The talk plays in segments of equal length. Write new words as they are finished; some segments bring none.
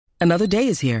Another day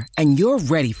is here, and you're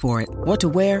ready for it. What to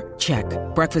wear? Check.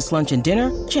 Breakfast, lunch, and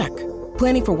dinner? Check.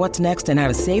 Planning for what's next and how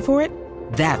to save for it?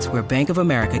 That's where Bank of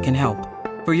America can help.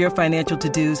 For your financial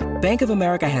to-dos, Bank of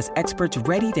America has experts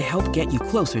ready to help get you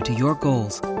closer to your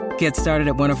goals. Get started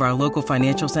at one of our local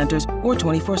financial centers or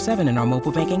 24/7 in our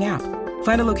mobile banking app.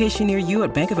 Find a location near you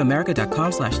at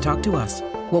bankofamerica.com/talktous.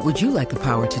 What would you like the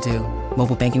power to do?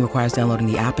 Mobile banking requires downloading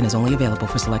the app and is only available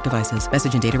for select devices.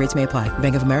 Message and data rates may apply.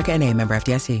 Bank of America N.A., member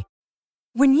FDIC.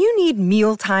 When you need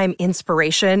mealtime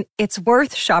inspiration, it's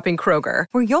worth shopping Kroger,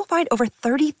 where you'll find over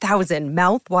 30,000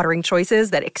 mouth-watering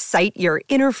choices that excite your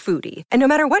inner foodie. And no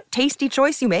matter what tasty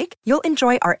choice you make, you'll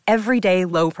enjoy our everyday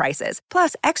low prices,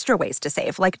 plus extra ways to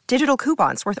save, like digital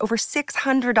coupons worth over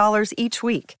 $600 each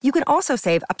week. You can also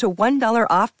save up to $1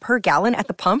 off per gallon at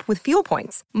the pump with fuel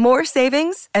points. More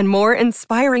savings and more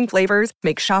inspiring flavors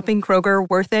make shopping Kroger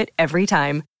worth it every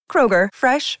time. Kroger,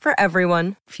 fresh for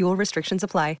everyone. Fuel restrictions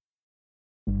apply.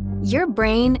 Your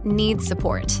brain needs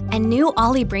support, and new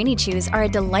Ollie Brainy Chews are a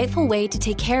delightful way to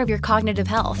take care of your cognitive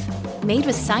health. Made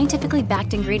with scientifically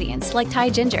backed ingredients like Thai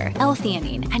ginger,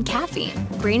 L-theanine, and caffeine,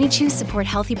 Brainy Chews support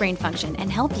healthy brain function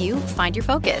and help you find your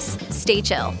focus, stay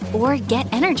chill, or get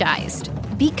energized.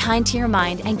 Be kind to your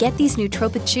mind and get these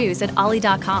nootropic chews at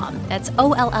ollie.com. That's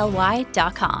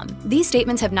OLLY.com. These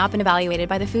statements have not been evaluated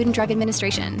by the Food and Drug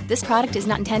Administration. This product is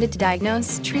not intended to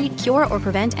diagnose, treat, cure, or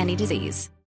prevent any disease.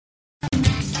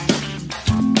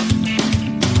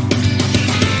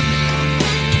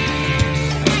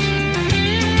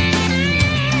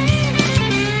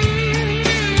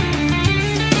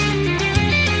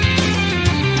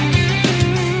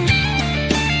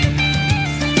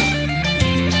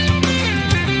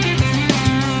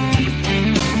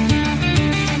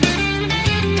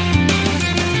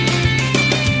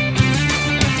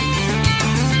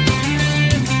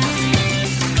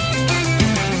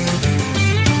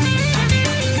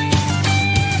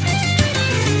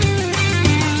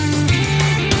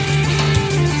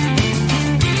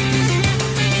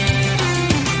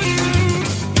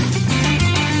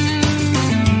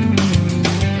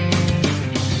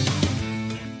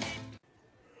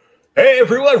 Hey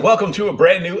everyone, welcome to a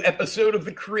brand new episode of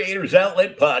the Creators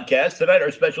Outlet Podcast. Tonight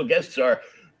our special guests are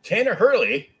Tanner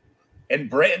Hurley and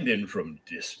Brandon from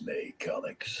Dismay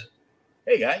Comics.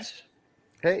 Hey guys.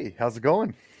 Hey, how's it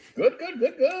going? Good.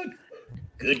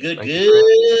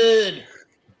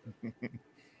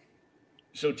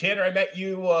 So Tanner, I met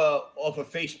you off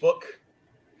of Facebook.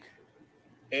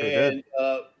 And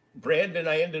Brandon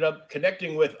I ended up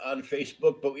connecting with on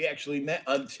Facebook, but we actually met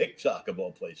on TikTok of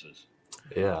all places.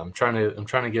 Yeah, I'm trying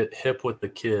to get hip with the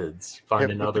kids,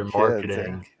 finding other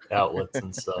marketing outlets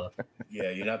and stuff. Yeah,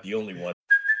 you're not the only one.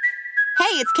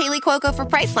 Hey, it's Kaylee Cuoco for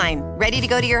Priceline. Ready to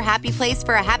go to your happy place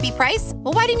for a happy price?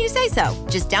 Well, why didn't you say so?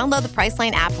 Just download the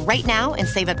Priceline app right now and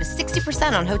save up to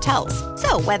 60% on hotels.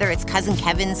 So whether it's Cousin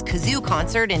Kevin's Kazoo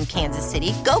Concert in Kansas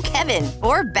City, go Kevin,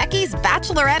 or Becky's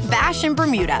Bachelorette Bash in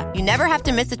Bermuda, you never have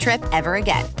to miss a trip ever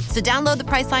again. So download the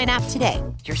Priceline app today.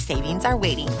 Your savings are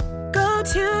waiting. Go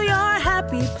to your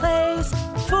happy place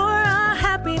for a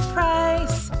happy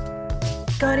price.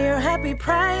 Go to your happy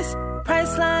price,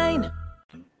 Priceline.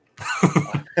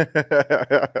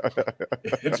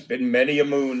 It's been many a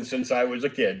moon since I was a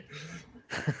kid.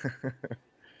 In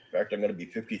fact, I'm going to be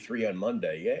 53 on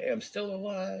Monday. Yeah, I'm still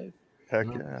alive. Heck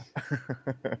yeah.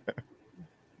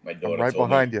 My daughter I'm right told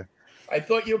behind me, you. I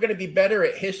thought you were going to be better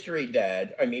at history,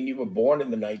 Dad. I mean, you were born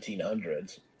in the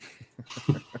 1900s.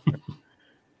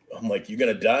 I'm like, you're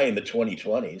going to die in the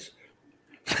 2020s.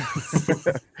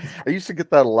 I used to get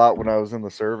that a lot when I was in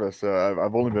the service.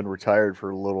 I've only been retired for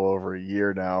a little over a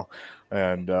year now.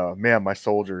 And man, my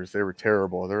soldiers, they were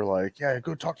terrible. They're like, yeah,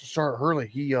 go talk to Sergeant Hurley.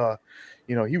 He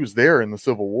was there in the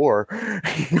Civil War.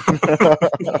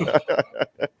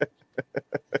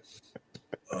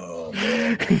 Oh,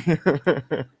 man.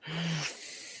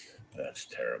 That's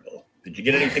terrible. Did you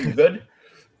get anything good?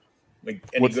 Like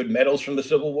any good medals from the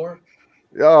Civil War?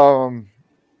 Yeah.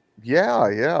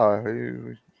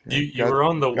 You were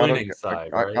on the winning side,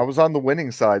 right? I was on the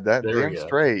winning side. That damn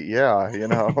straight. Yeah,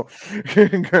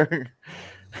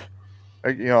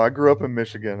 I grew up in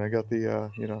Michigan. I got the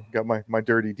got my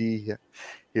dirty D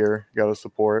here. Got to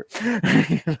support.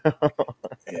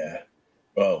 Yeah.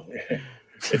 Well,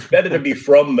 it's better to be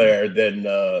from there than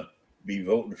be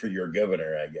voting for your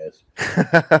governor, I guess.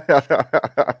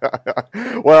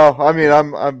 Well, I mean,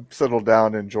 I'm settled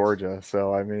down in Georgia,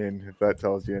 so I mean, if that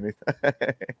tells you anything.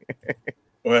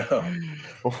 Well,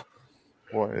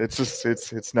 it's just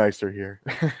it's nicer here.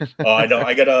 Oh, I know.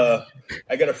 I got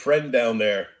a friend down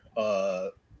there.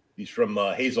 He's from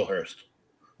Hazelhurst.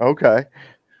 Okay.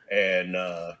 And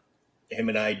him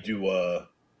and I do a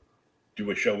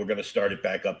show. We're going to start it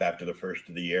back up after the first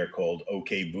of the year called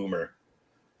OK Boomer.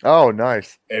 Oh,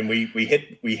 nice. And we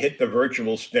hit the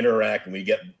virtual spinner rack, and we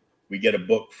get a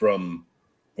book from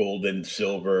Golden,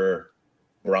 Silver,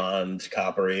 Bronze,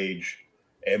 Copper Age,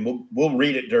 and we'll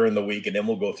read it during the week, and then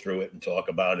we'll go through it and talk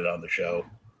about it on the show.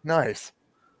 Nice.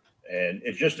 And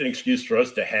it's just an excuse for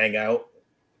us to hang out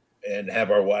and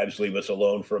have our wives leave us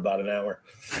alone for about an hour.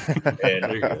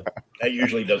 And that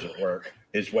usually doesn't work.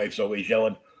 His wife's always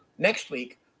yelling, "Next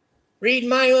week, read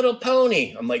My Little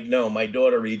Pony." I'm like, no, my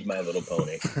daughter reads My Little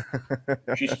Pony.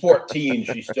 She's 14.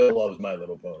 She still loves My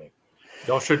Little Pony.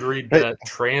 Y'all should read that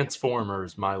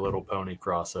Transformers My Little Pony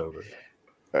crossover.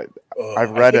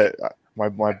 I've read it. My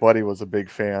buddy was a big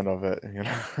fan of it. You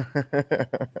know,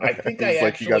 I think I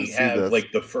actually have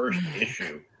like the first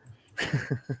issue.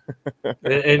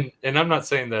 and I'm not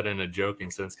saying that in a joking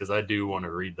sense, because I do want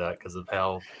to read that because of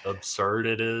how absurd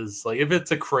it is. Like, if it's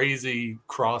a crazy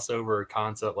crossover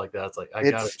concept like that, it's like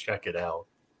I gotta check it out.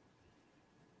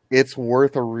 It's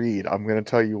worth a read. I'm gonna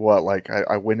tell you what. Like,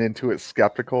 I went into it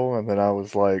skeptical, and then I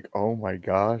was like, "Oh my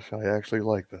gosh, I actually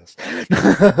like this." Because,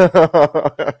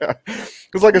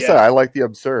 like I said, I like the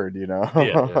absurd. You know.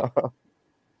 Yeah.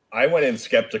 I went in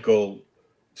skeptical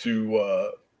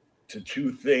to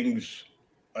two things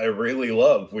I really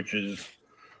love, which is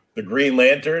the Green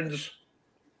Lanterns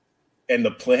and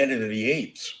the Planet of the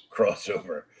Apes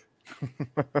crossover.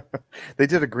 They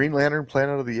did a Green Lantern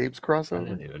Planet of the Apes crossover? I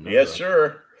didn't even know yes, that.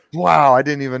 sir. Wow, I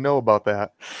didn't even know about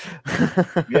that.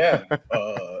 Yeah.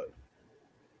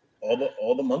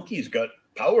 All the monkeys got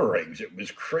power rings. It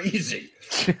was crazy.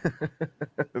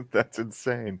 That's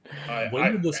insane.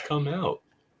 When did this come out?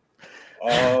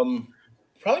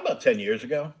 Probably about 10 years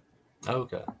ago.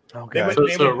 Okay. They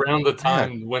So around the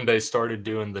time when they started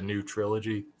doing the new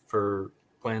trilogy for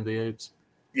Planet of the Apes?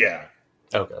 Yeah.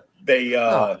 Okay. They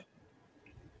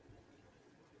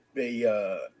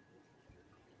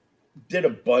did a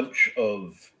bunch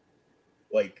of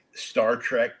like Star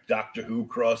Trek, Doctor Who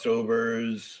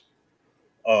crossovers.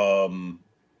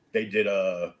 They did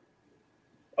a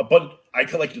bunch. I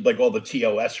collected like all the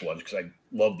TOS ones because I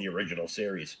love the original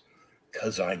series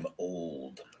because I'm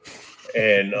old.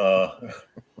 And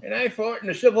I fought in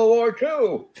the Civil War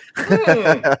too.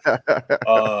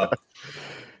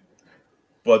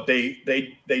 But they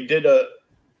did a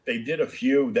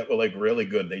few that were like really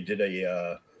good. They did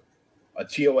a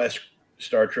TOS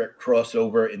Star Trek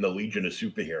crossover in the Legion of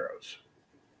Superheroes.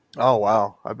 Oh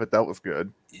wow, I bet that was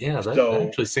good. Yeah, that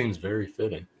actually seems very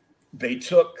fitting. They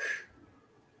took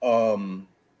one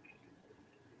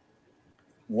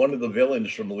of the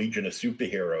villains from Legion of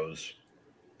Superheroes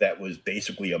that was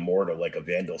basically immortal, like a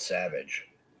Vandal Savage.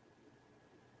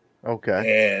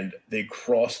 Okay. And they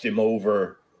crossed him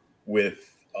over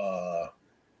with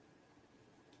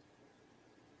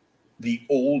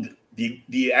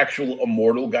the actual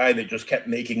immortal guy that just kept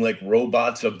making like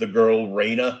robots of the girl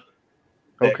Reyna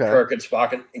that Kirk and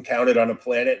Spock encountered on a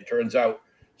planet. It turns out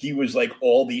he was like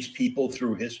all these people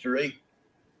through history.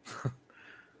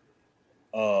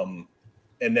 And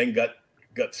then got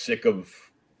sick of,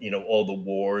 all the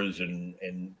wars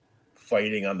and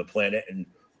fighting on the planet and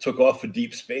took off for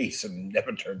deep space and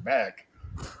never turned back.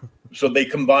 So they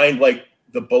combined like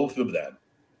the both of them.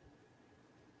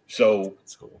 So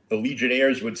cool. The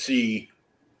Legionnaires would see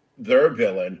their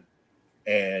villain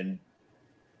and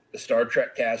the Star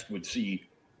Trek cast would see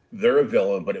their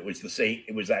villain, but it was the same.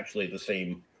 It was actually the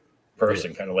same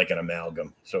person, kind of like an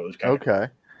amalgam. So it was kind of okay.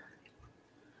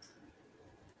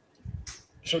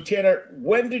 So Tanner,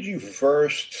 when did you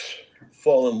first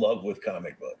fall in love with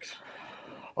comic books?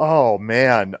 Oh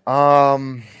man. My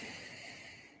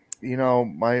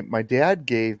dad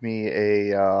gave me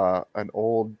an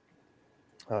old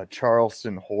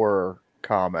Charleston horror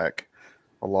comic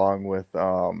along with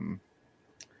I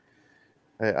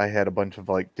had a bunch of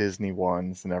like Disney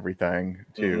ones and everything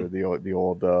too. Mm-hmm. The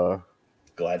old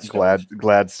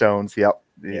Gladstones, yep.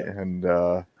 And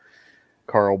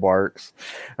Carl Barks.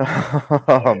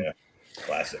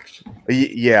 Classics.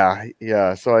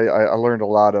 Yeah. So I learned a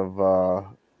lot of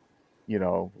how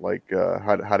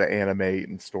to animate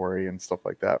and story and stuff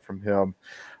like that from him.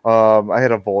 I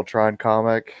had a Voltron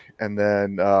comic, and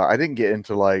then I didn't get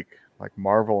into like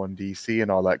Marvel and DC and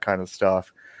all that kind of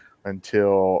stuff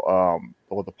until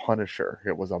the Punisher.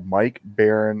 It was a Mike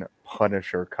Baron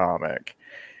Punisher comic,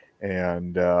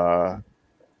 and I'll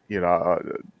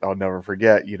never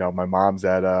forget. My mom's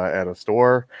at a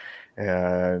store,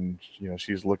 and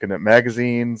she's looking at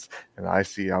magazines, and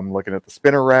I'm looking at the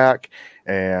spinner rack,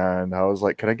 and I was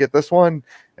like, can I get this one?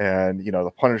 And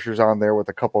the Punisher's on there with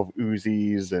a couple of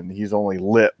Uzis, and he's only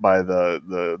lit by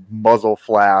the muzzle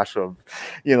flash of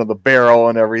the barrel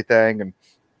and everything,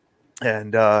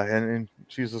 and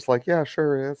she's just like, yeah,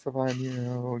 sure, that's fine,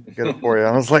 we'll get it for you.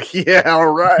 I was like, yeah,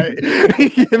 all right.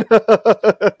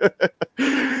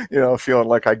 Feeling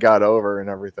like I got over and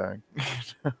everything.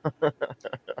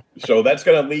 So that's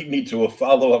going to lead me to a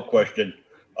follow-up question.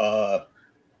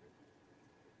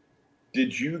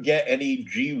 Did you get any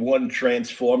G1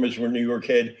 Transformers when you were a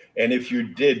kid? And if you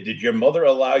did your mother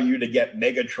allow you to get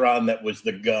Megatron that was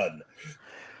the gun?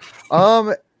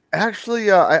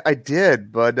 Actually, I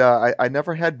did, but I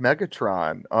never had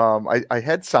Megatron. I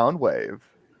had Soundwave,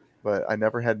 but I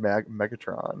never had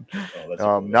Megatron.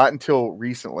 Cool not until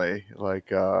recently,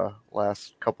 like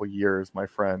last couple years, my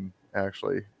friend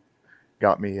actually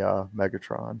got me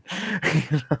Megatron.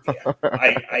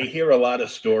 I hear a lot of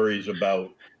stories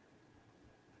about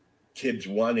kids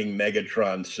wanting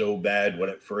Megatron so bad when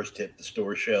it first hit the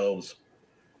store shelves,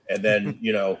 and then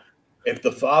if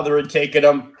the father had taken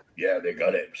them, yeah, they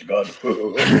got it. It's gone.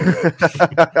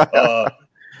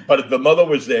 But if the mother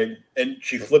was there and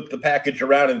she flipped the package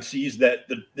around and sees that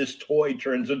this toy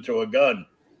turns into a gun,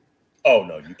 oh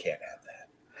no, you can't have that.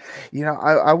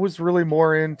 I was really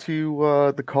more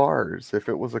into the cars. If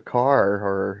it was a car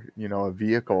or a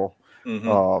vehicle,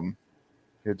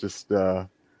 it just I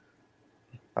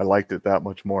liked it that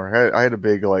much more. I had a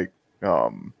big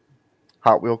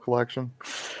Hot Wheel collection.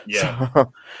 Yeah.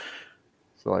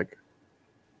 So like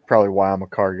probably why I'm a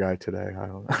car guy today. I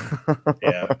don't know.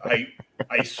 Yeah,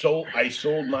 I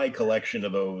sold my collection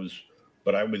of those,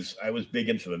 but I was big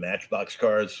into the Matchbox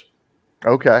cars.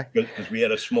 Okay. Because we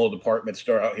had a small department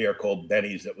store out here called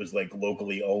Benny's that was like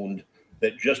locally owned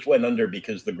that just went under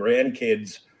because the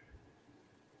grandkids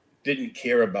didn't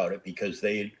care about it because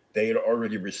they had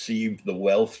already received the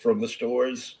wealth from the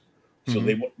stores. So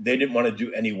they didn't want to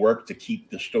do any work to keep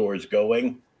the stores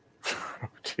going. Oh,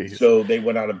 so they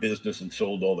went out of business and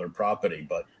sold all their property.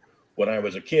 But when I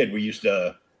was a kid, you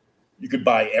could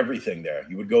buy everything there.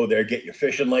 You would go there, get your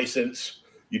fishing license.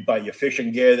 You'd buy your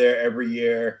fishing gear there every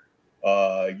year.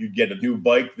 You'd get a new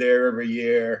bike there every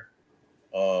year.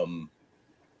 And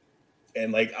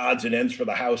like odds and ends for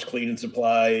the house cleaning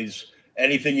supplies,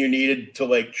 anything you needed to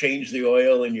like change the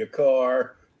oil in your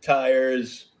car,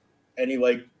 tires, any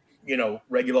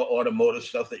regular automotive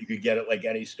stuff that you could get at like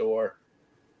any store.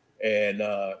 And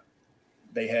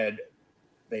they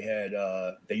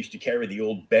used to carry the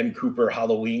old Ben Cooper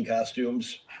Halloween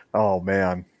costumes. Oh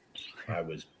man, I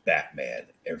was Batman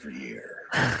every year.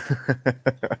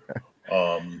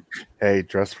 Hey,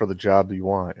 dress for the job you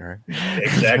want, right?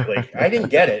 Exactly. I didn't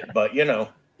get it, but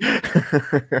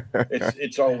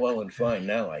it's all well and fine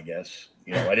now, I guess.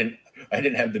 I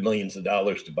didn't have the millions of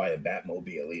dollars to buy a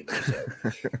Batmobile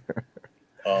either.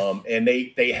 So, and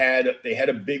they had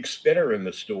a big spinner in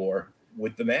the store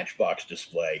with the Matchbox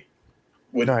display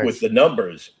with the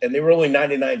numbers, and they were only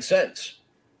 99 cents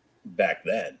back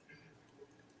then.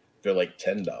 They're like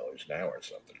 $10 now or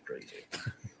something crazy.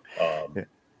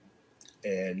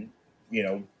 And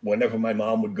whenever my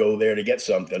mom would go there to get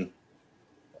something,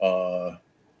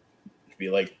 she'd be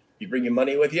like, "You bring your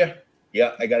money with you?"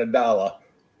 "Yeah, I got $1."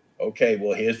 "Okay,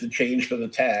 well, here's the change for the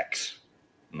tax."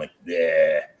 I'm like,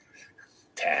 "Yeah,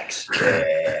 tax,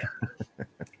 yeah."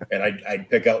 And I'd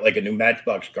pick out like a new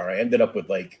Matchbox car. I ended up with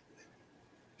like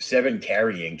 7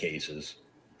 carrying cases,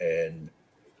 and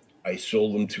I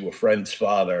sold them to a friend's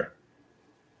father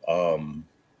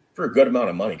for a good amount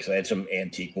of money because I had some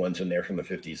antique ones in there from the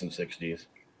 50s and 60s.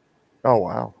 Oh,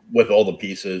 wow. With all the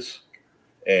pieces.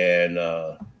 And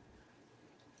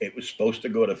it was supposed to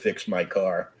go to fix my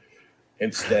car.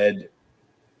 Instead,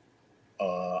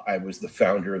 I was the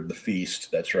founder of the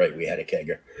feast. That's right. We had a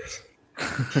kegger.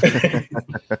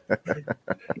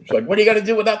 It's like, what are you going to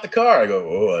do without the car? I go,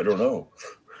 oh, I don't know.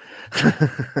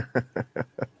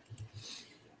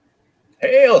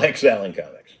 Hail, Hex Allen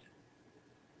Comics.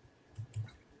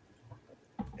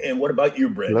 And what about you,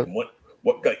 Brandon?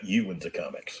 What got you into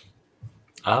comics?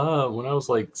 When I was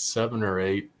like 7 or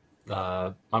 8,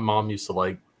 my mom used to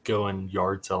like go in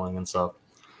yard selling and stuff,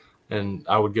 and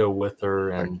I would go with her.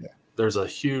 And there's a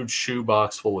huge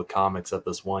shoebox full of comics at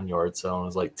this one yard sale, and it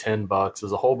was like $10.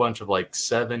 There's a whole bunch of like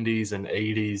 70s and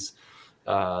 80s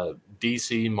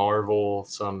DC, Marvel,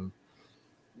 some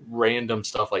random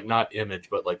stuff, like not Image,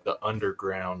 but like the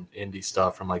underground indie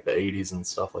stuff from like the 80s and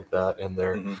stuff like that in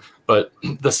there. Mm-hmm. But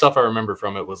the stuff I remember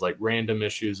from it was like random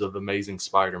issues of Amazing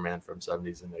Spider-Man from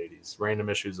 70s and 80s, random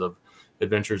issues of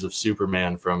Adventures of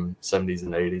Superman from 70s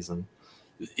and 80s. And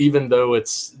even though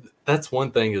that's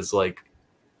one thing, is like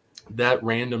that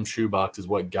random shoebox is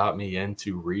what got me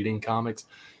into reading comics.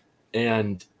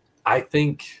 And I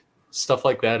think stuff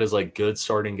like that is like good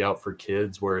starting out for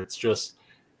kids, where it's just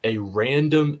a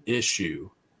random issue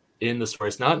in the story.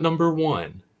 It's not number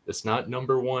one. It's not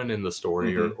number one in the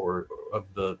story or of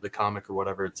the comic or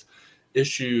whatever. It's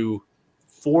issue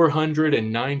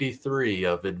 493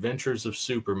 of Adventures of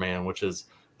Superman, which is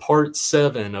part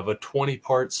 7 of a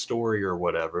 20-part story or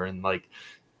whatever. And like,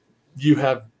 you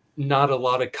have not a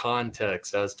lot of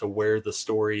context as to where the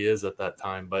story is at that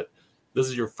time, but this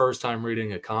is your first time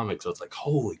reading a comic. So it's like,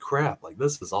 holy crap, like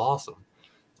this is awesome.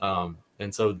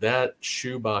 And so that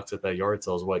shoebox at that yard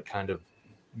sale is what kind of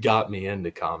got me into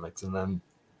comics. And then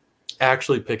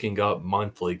actually picking up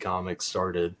monthly comics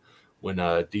started when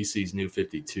DC's New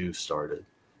 52 started.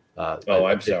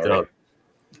 I'm sorry.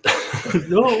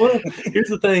 No, well, here's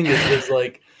the thing is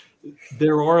like,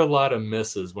 there are a lot of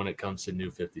misses when it comes to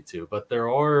New 52, but there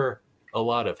are a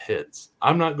lot of hits.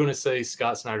 I'm not going to say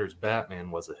Scott Snyder's Batman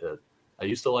was a hit. I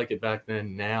used to like it back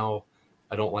then. Now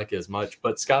I don't like it as much,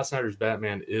 but Scott Snyder's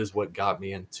Batman is what got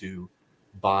me into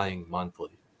buying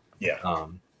monthly. Yeah.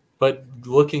 But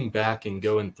looking back and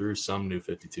going through some New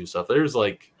 52 stuff, there's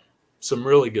like some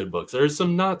really good books. There's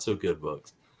some not so good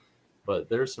books, but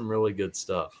there's some really good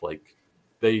stuff. Like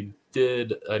they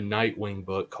did a Nightwing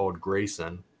book called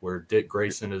Grayson, where Dick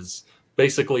Grayson is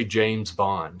basically James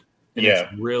Bond. And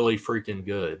it's really freaking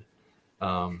good.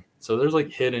 So there's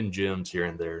like hidden gems here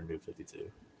and there in New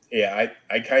 52. Yeah,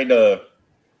 I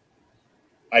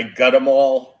got them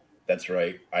all. That's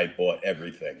right. I bought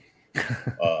everything.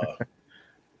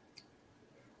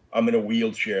 I'm in a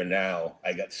wheelchair now.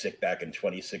 I got sick back in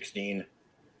 2016.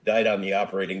 Died on the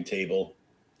operating table.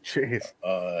 Jeez.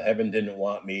 Heaven didn't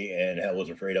want me, and hell was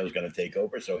afraid I was going to take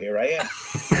over. So here I am.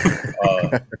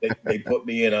 They put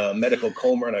me in a medical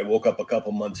coma, and I woke up a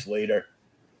couple months later.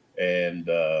 And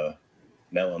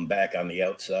now I'm back on the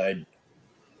outside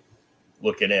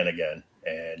looking in again.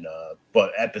 And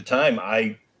but at the time,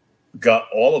 I got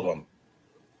all of them,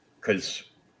 because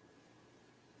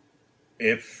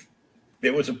if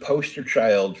there was a poster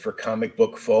child for comic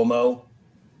book FOMO,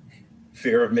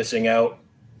 fear of missing out,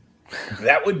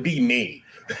 that would be me.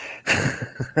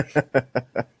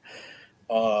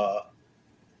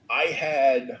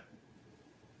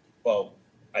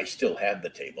 I still have the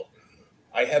table.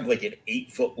 I have like an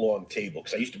 8-foot long table,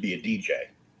 because I used to be a DJ.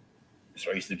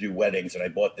 So I used to do weddings, and I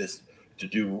bought this to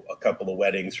do a couple of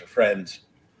weddings for friends.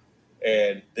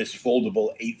 And this foldable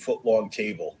 8-foot long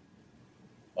table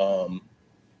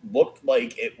looked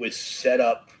like it was set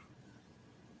up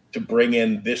to bring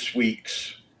in this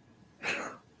week's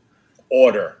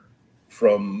order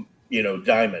from,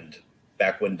 Diamond,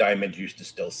 back when Diamond used to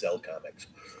still sell comics.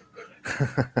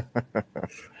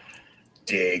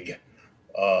 Dig.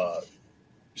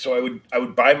 So I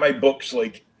would buy my books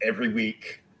like every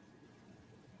week,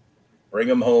 bring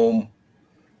them home,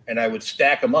 and I would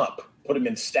stack them up, put them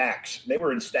in stacks. They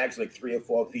were in stacks like 3 or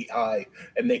 4 feet high,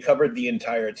 and they covered the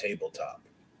entire tabletop.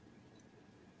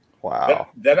 Wow.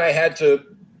 Then I had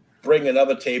to bring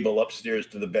another table upstairs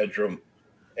to the bedroom,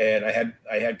 and I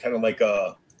had kind of like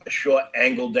a short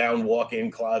angle down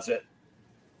walk-in closet,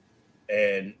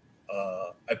 and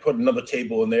I put another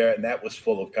table in there, and that was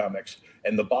full of comics.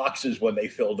 And the boxes, when they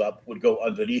filled up, would go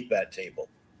underneath that table.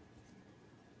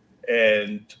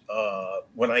 And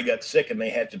when I got sick and they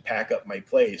had to pack up my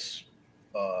place,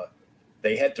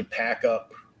 they had to pack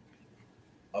up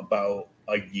about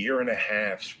a year and a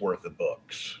half's worth of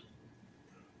books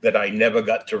that I never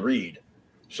got to read.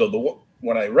 So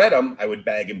when I read them, I would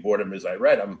bag and board them as I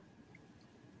read them.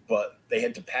 But they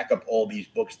had to pack up all these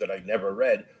books that I never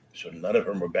read, so none of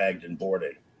them were bagged and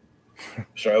boarded.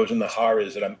 So I was in the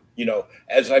horrors, and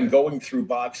as I'm going through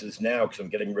boxes now, because I'm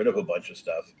getting rid of a bunch of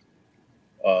stuff.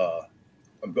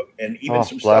 And even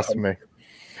some blasphemy.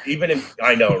 Stuff.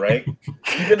 I know, right?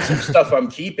 Even some stuff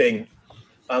I'm keeping,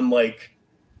 I'm like,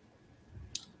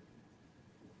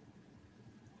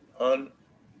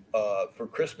 for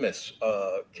Christmas,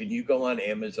 can you go on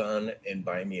Amazon and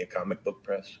buy me a comic book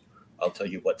press? I'll tell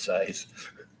you what size.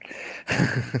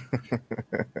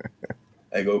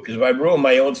 I go, because if I ruin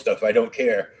my own stuff, I don't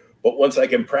care. But once I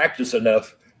can practice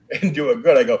enough and do it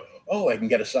good, I go, oh, I can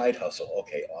get a side hustle.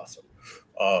 Okay, awesome.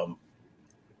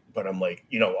 But I'm like,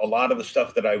 a lot of the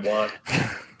stuff that I want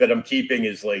that I'm keeping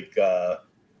is like the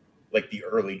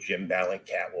early Jim Ballant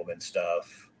Catwoman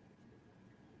stuff.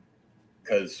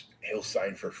 because he'll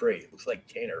sign for free. It looks like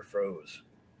Tanner froze.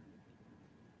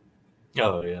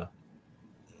 Oh, yeah.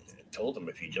 I told him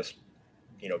if he just,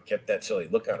 kept that silly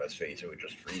look on his face, it would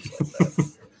just freeze like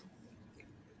that.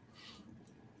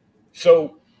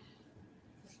 So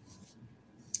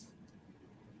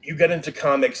you get into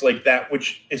comics like that,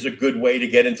 which is a good way to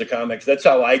get into comics. That's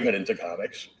how I got into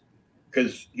comics.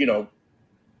 Because,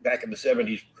 back in the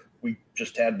 70s, we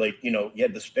just had you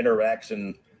had the spinner racks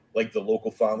and like the local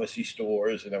pharmacy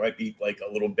stores, and there might be like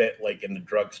a little bit like in the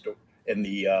drugstore, in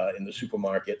the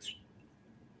supermarkets.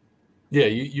 Yeah,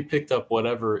 you picked up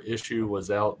whatever issue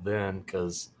was out then,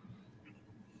 because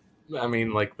I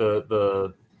mean, like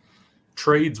the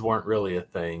trades weren't really a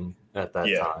thing at that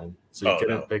time, so you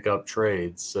couldn't pick up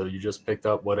trades. So you just picked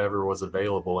up whatever was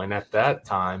available. And at that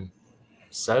time,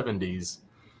 70s,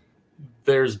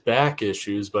 there's back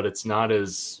issues, but it's not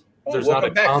as there's not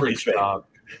a comic shop.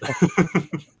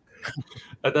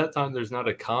 At that time, there's not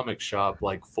a comic shop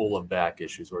like full of back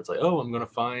issues where it's like, oh, I'm going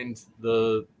to find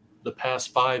the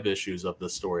past 5 issues of the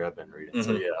story I've been reading.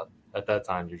 Mm-hmm. So yeah, at that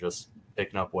time, you're just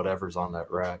picking up whatever's on that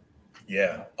rack.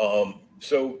 Yeah.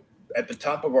 So at the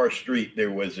top of our street,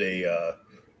 there was a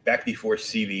back before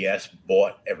CVS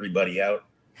bought everybody out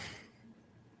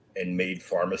and made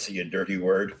pharmacy a dirty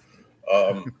word.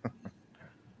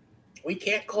 We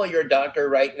can't call your doctor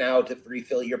right now to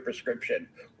refill your prescription.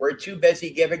 We're too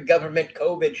busy giving government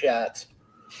COVID shots.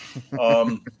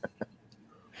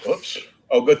 Oops.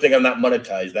 Oh, good thing I'm not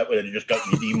monetized. That would have just got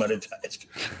me demonetized.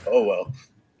 Oh, well.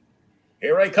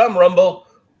 Here I come, Rumble.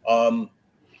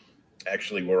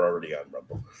 Actually, we're already on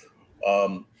Rumble.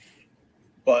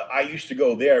 But I used to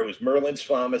go there. It was Merlin's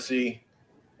Pharmacy.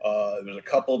 There was a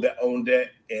couple that owned it,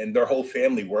 and their whole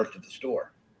family worked at the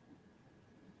store.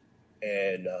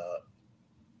 And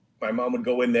my mom would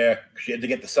go in there. She had to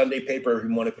get the Sunday paper every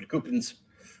morning for the coupons.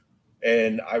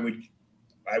 And I would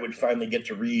finally get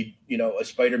to read, a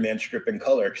Spider-Man strip in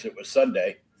color because it was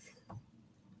Sunday.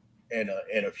 And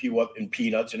a few and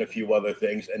Peanuts and a few other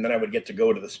things. And then I would get to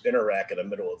go to the spinner rack in the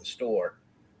middle of the store.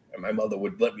 And my mother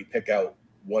would let me pick out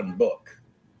one book.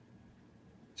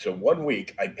 So one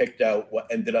week I picked out what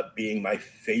ended up being my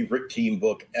favorite team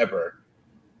book ever,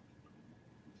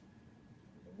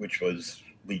 which was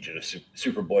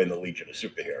Superboy and the Legion of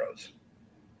Superheroes.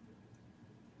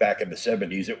 Back in the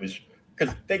 70s, it was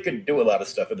because they could do a lot of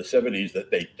stuff in the 70s that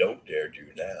they don't dare do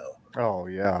now. Oh,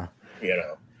 yeah.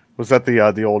 Was that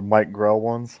the old Mike Grell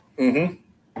ones? Mm-hmm.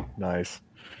 Nice.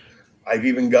 I've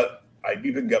even got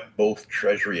both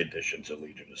Treasury editions of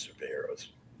Legion of Superheroes.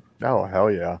 Oh,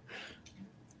 hell yeah.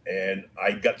 And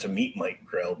I got to meet Mike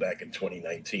Grell back in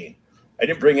 2019. I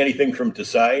didn't bring anything from to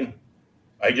sign.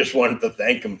 I just wanted to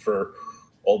thank him for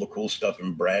all the cool stuff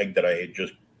and brag that I had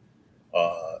just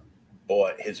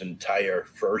bought his entire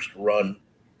first run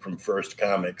from First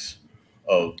Comics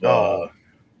of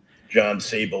John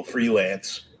Sable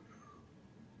Freelance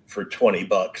for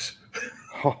 $20.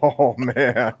 Oh,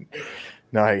 man.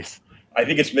 Nice. I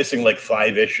think it's missing like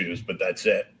 5 issues, but that's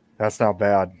it. That's not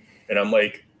bad. And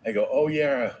I go, oh,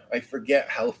 yeah, I forget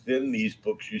how thin these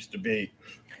books used to be.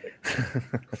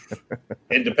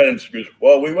 Independence goes,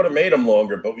 well, we would have made them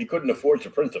longer, but we couldn't afford to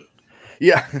print them.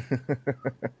 Yeah.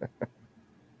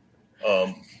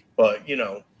 But,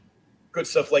 good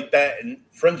stuff like that. And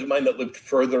friends of mine that lived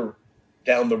further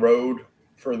down the road,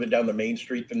 further down the main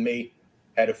street than me,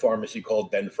 had a pharmacy called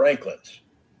Ben Franklin's.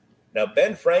 Now,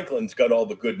 Ben Franklin's got all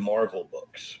the good Marvel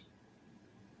books.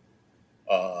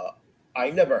 I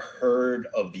never heard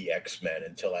of the X-Men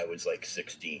until I was like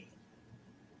 16.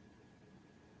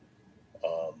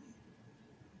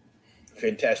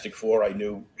 Fantastic Four I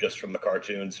knew just from the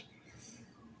cartoons.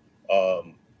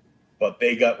 But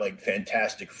they got like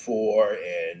Fantastic Four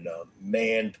and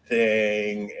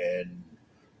Man-Thing and,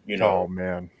 oh,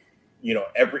 man.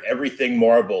 Everything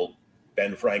Marvel,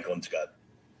 Ben Franklin's got.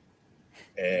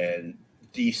 And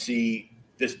DC,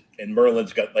 and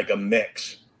Merlin's got like a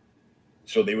mix.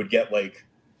 So they would get like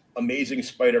Amazing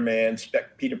Spider-Man,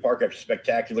 Peter Parker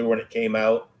Spectacular when it came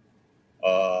out.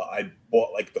 I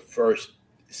bought like the first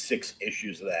 6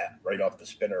 issues of that right off the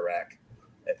spinner rack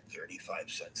at 35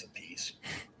 cents a piece.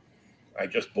 I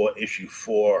just bought issue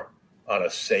 4 on a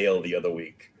sale the other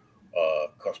week.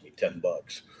 Cost me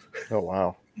 $10. Oh,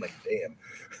 wow. I'm like, damn.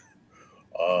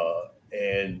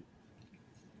 And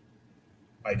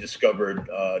I discovered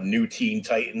New Teen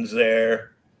Titans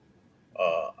there.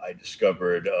 I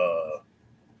discovered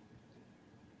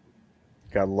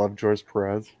gotta love George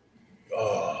Perez.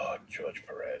 Oh, George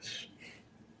Perez.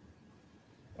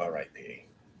 R.I.P.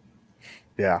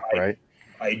 Yeah, right.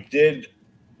 I did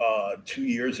 2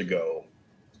 years ago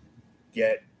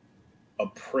get a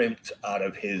print out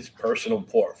of his personal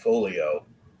portfolio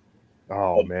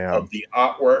man. of the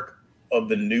artwork of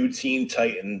the new Teen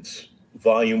Titans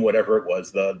volume, whatever it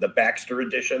was, the Baxter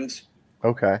editions.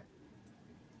 Okay.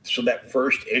 So that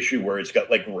first issue where it's got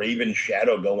like Raven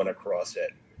Shadow going across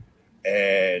it,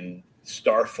 and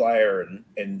Starfire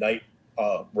and Night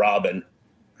Robin,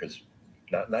 because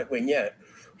not Nightwing yet.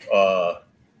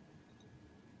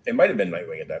 It might have been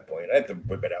Nightwing at that point. I have to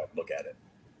whip it out and look at it.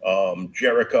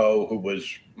 Jericho, who was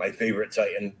my favorite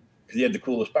Titan, because he had the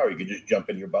coolest power. You could just jump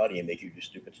in your body and make you do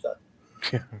stupid stuff.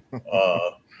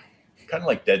 Kind of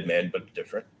like Dead Man, but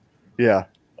different. Yeah.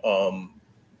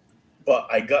 But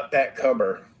I got that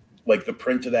cover, like the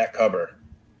print of that cover,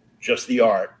 just the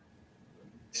art,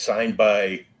 signed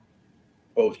by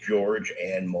both George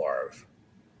and Marv.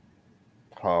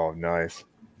 Oh, nice.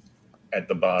 At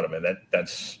the bottom, and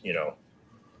that's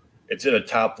it's in a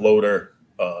top loader,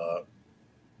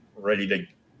 ready to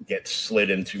get slid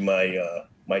into my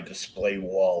my display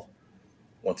wall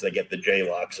once I get the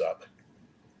J-locks up.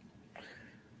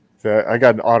 So I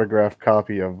got an autographed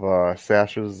copy of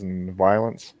Sashes and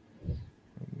Violence.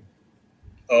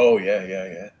 Oh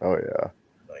yeah. Oh yeah.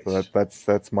 Nice. So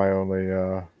that's my only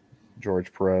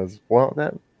George Perez. Well,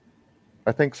 that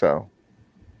I think so.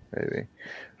 Maybe.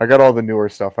 I got all the newer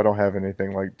stuff. I don't have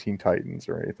anything like Teen Titans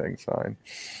or anything signed.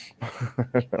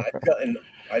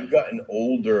 I've got an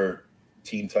older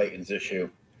Teen Titans issue.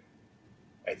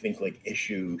 I think like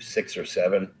issue 6 or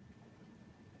 7.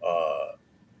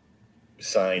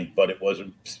 Signed, but it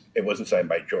wasn't signed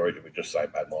by George. It was just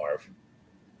signed by Marv.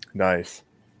 Nice.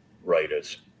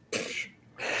 Writers.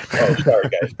 Oh, sorry,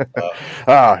 guys.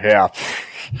 Yeah.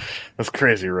 That's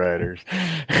crazy writers.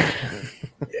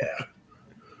 Yeah.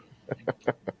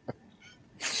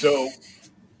 So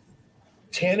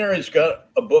Tanner has got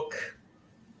a book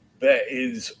that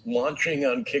is launching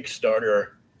on Kickstarter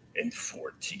in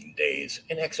 14 days,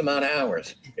 in X amount of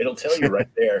hours. It'll tell you right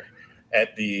there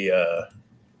at the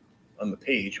on the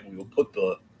page. We will put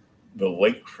the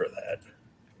link for that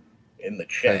in the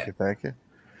chat. Thank you.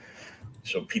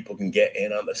 So people can get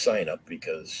in on the sign up,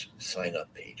 because sign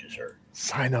up pages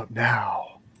sign up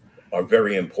now are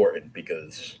very important,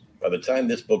 because by the time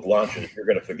this book launches, you're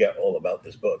going to forget all about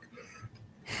this book.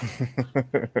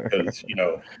 Because,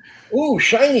 ooh,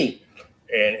 shiny,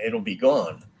 and it'll be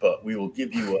gone. But we will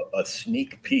give you a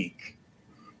sneak peek.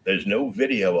 There's no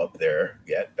video up there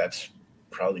yet. That's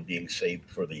probably being saved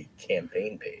for the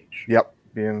campaign page. Yep,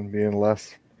 being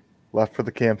left for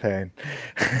the campaign.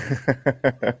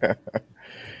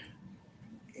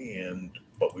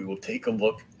 But we will take a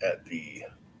look at the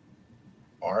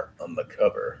art on the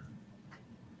cover.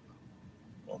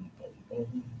 Boom, boom,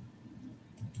 boom.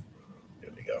 There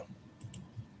we go.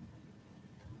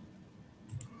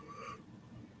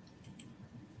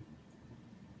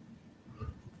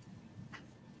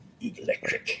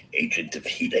 Electric Agent of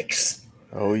Helix.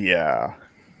 Oh yeah.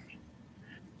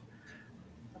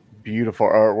 Beautiful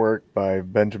artwork by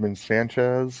Benjamin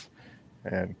Sanchez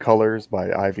and colors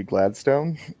by Ivy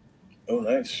Gladstone. Oh,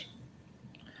 nice.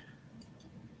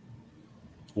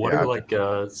 What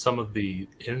are some of the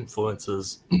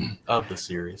influences of the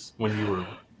series when you were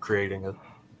creating it?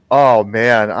 Oh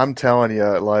man, I'm telling you,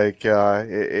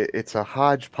 it's a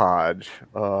hodgepodge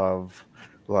of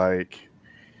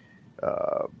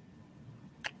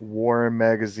Warren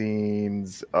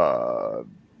magazines,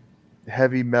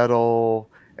 heavy metal,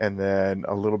 and then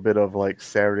a little bit of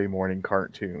Saturday morning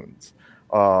cartoons.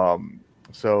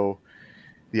 So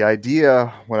the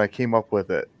idea when I came up with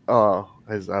it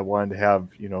is I wanted to have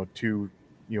two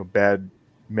bad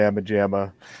Mamma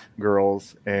Jamma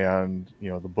girls, and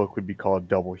the book would be called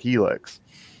Double Helix,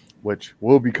 which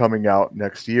will be coming out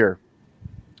next year.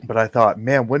 But I thought,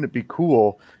 man, wouldn't it be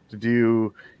cool to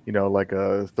do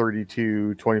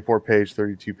a 24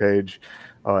 page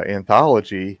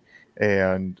anthology?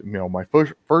 And my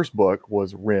first book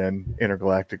was Ren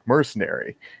Intergalactic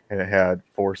Mercenary, and it had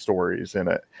 4 stories in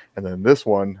it. And then this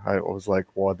one, I was like,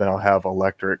 well, then I'll have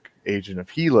Electric Agent of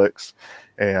Helix,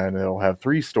 and it'll have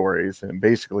 3 stories, and it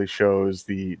basically shows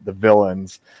the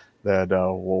villains that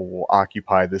will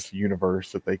occupy this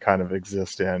universe that they kind of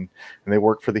exist in. And they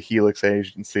work for the Helix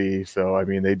Agency, so I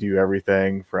mean, they do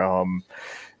everything from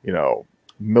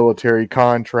military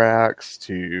contracts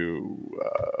to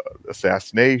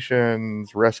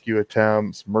assassinations, rescue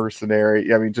attempts,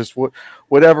 mercenary. I mean, just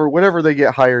whatever they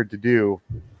get hired to do,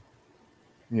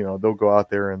 they'll go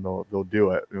out there and they'll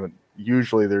do it.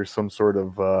 Usually there's some sort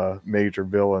of major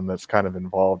villain that's kind of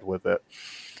involved with it.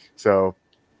 So,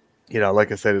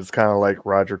 like I said, it's kind of like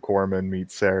Roger Corman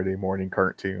meets Saturday morning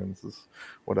cartoons is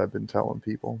what I've been telling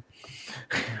people.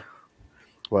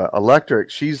 what? Electric,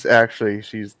 she's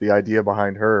the idea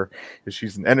behind her is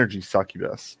she's an energy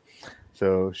succubus.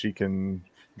 So she can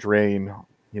drain,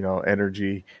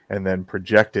 energy and then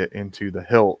project it into the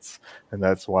hilts. And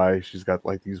that's why she's got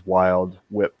like these wild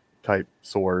whip type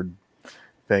sword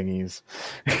thingies.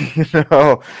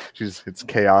 It's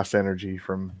chaos energy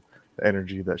from the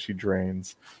energy that she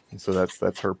drains. And so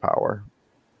that's her power.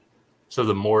 So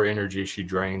the more energy she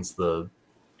drains, the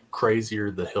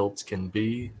crazier the hilts can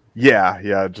be.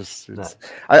 Yeah.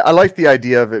 I like the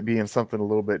idea of it being something a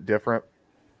little bit different.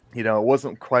 It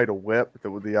wasn't quite a whip.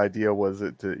 The idea was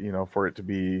for it to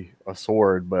be a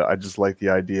sword, but I just like the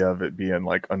idea of it being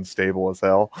like unstable as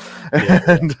hell. Yeah.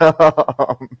 And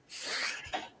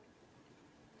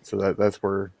so that's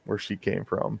where she came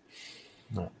from.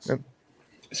 Nice.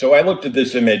 So I looked at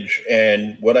this image,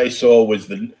 and what I saw was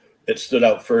that stood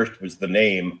out first was the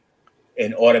name,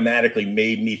 and automatically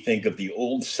made me think of the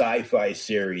old sci-fi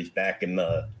series back in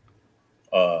the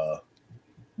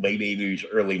late 80s,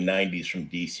 early 90s from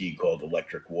DC called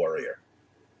Electric Warrior.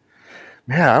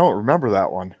 Man, I don't remember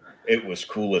that one. It was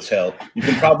cool as hell. You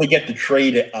can probably get the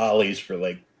trade at Ollie's for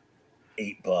like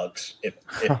 $8 if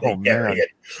they carry it.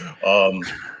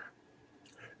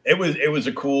 It was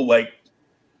a cool like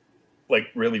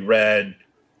really rad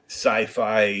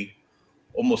sci-fi,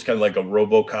 almost kind of like a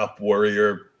RoboCop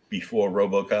warrior before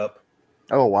RoboCop.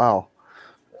 Oh wow!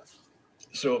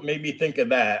 So it made me think of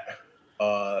that.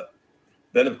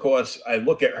 Then, of course, I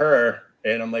look at her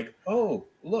and I'm like, oh,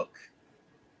 look,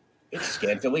 it's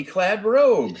Scantily Clad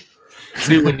Rogue.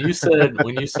 See, when you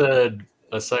said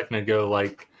a second ago,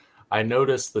 like, I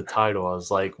noticed the title. I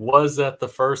was like, was that the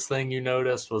first thing you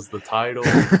noticed was the title?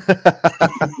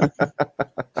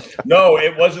 No,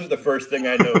 it wasn't the first thing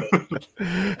I noticed.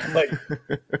 I'm like,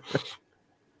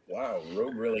 wow,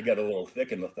 Rogue really got a little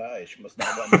thick in the thighs. She must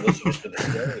not want to listen to the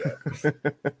stereo.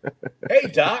 Hey,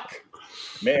 Doc.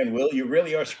 Man, Will, you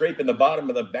really are scraping the bottom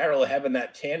of the barrel having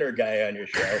that Tanner guy on your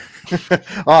show.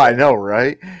 Oh, I know,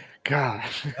 right?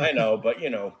 Gosh. I know, but, you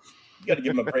got to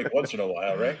give him a break once in a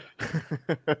while, right?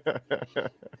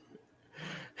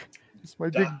 It's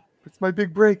my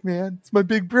big break, man. It's my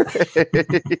big break.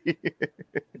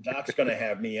 Doc's going to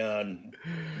have me on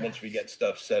once we get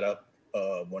stuff set up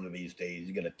one of these days.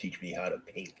 He's going to teach me how to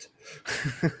paint.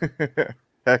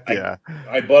 Heck yeah.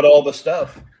 I bought all the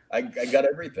stuff. I got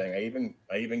everything.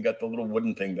 I even got the little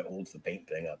wooden thing that holds the paint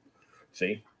thing up.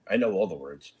 See, I know all the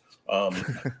words.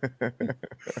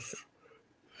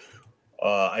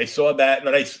 I saw that, and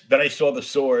then I saw the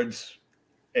swords,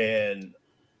 and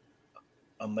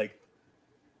I'm like,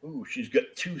 ooh, she's got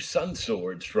two sun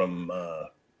swords from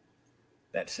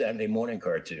that Saturday morning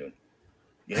cartoon.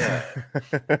 Yeah,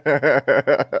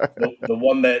 the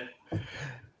one that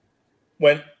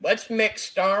went, let's mix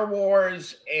Star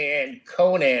Wars and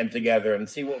Conan together and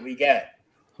see what we get.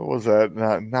 What was that?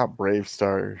 Not Brave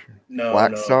Star. No,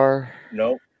 Black Star?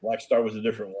 No, Black Star was a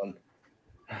different one.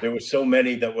 There were so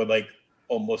many that were like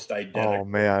almost identical. Oh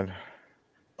man.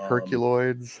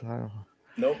 Herculoids?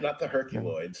 Nope, not the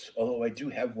Herculoids. Although I do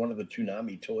have one of the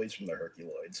Toonami toys from the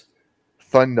Herculoids.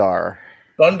 Thundar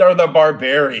the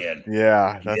Barbarian.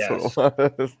 Yeah, that's what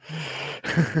it was.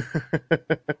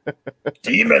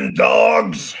 Demon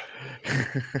dogs.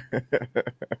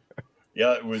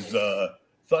 Yeah, it was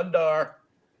Thundar,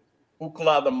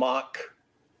 Ukla the Mock,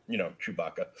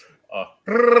 Chewbacca,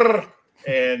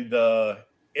 and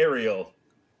Ariel.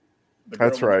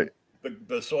 That's right.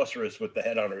 The sorceress with the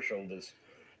head on her shoulders.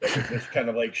 That could just kind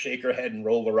of like shake her head and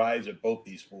roll her eyes at both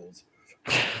these fools.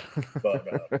 But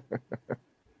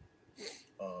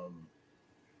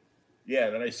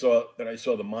then I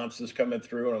saw the monsters coming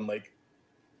through, and I'm like,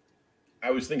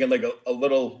 I was thinking like a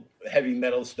little heavy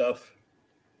metal stuff.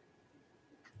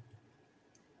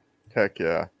 Heck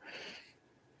yeah.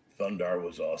 Thundar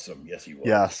was awesome. Yes, he was.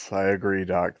 Yes, I agree,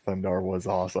 Doc. Thundar was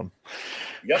awesome.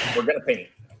 Yep, we're gonna paint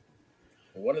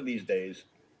one of these days.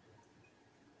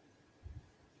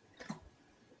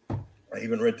 I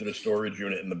even rented a storage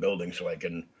unit in the building so I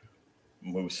can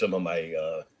move some of my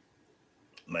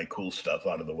my cool stuff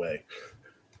out of the way.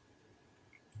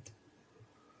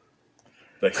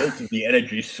 The hilt of the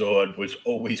energy sword was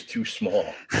always too small.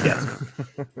 Yes.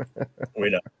 We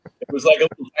know. It was like a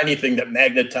little tiny thing that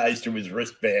magnetized to his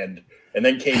wristband and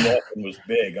then came off and was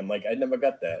big. I'm like, I never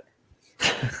got that.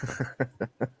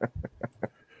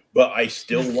 But I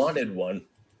still wanted one.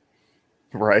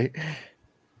 Right.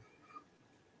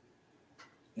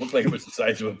 Looked like it was the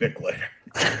size of a Bic lighter.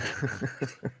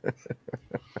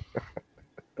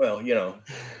 Well,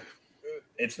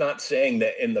 it's not saying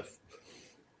that in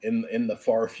the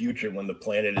far future when the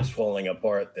planet is falling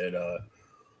apart that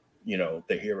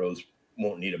the heroes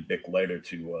won't need a Bic lighter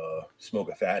to smoke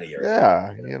a fatty.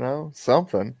 Or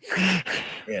something.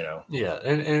 Yeah,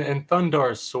 and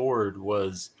Thundar's sword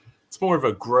it's more of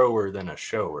a grower than a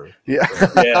shower. Yeah.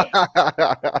 Yeah.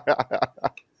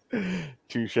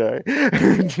 Touche.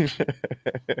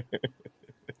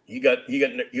 He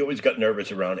always got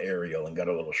nervous around Ariel and got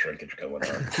a little shrinkage going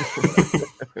on.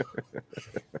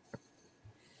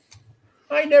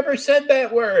 I never said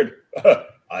that word.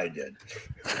 I did.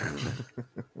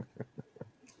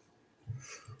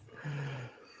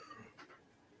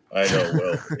 I know,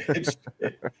 Will.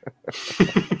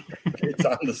 It's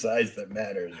on the size that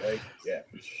matters, right? Yeah.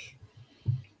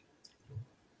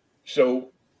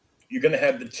 So you're going to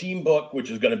have the team book, which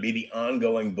is going to be the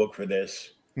ongoing book for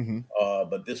this. Mm-hmm.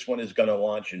 But this one is going to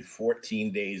launch in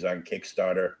 14 days on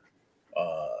Kickstarter.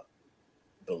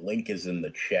 The link is in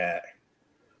the chat.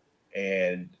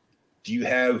 And do you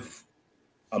have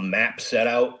a map set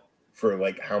out for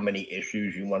like how many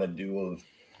issues you want to do of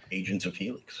Agents of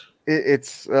Helix?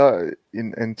 It's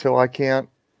until I can't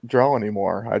draw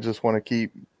anymore. I just want to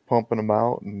keep pumping them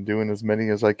out and doing as many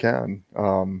as I can.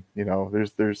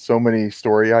 There's so many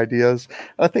story ideas.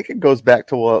 I think it goes back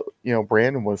to what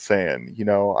Brandon was saying.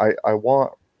 I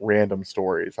want random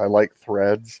stories. I like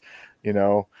threads.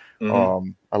 Mm-hmm.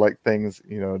 I like things.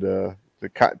 The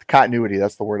continuity.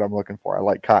 That's the word I'm looking for. I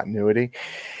like continuity,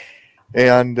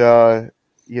 and I'll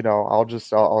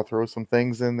throw some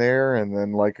things in there, and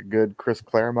then like a good Chris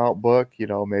Claremont book.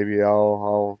 Maybe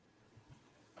I'll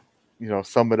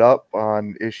sum it up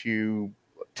on issue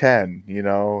 10,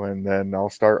 and then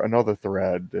I'll start another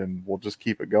thread, and we'll just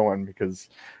keep it going, because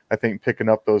I think picking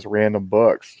up those random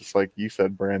books, just like you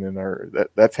said, Brandon,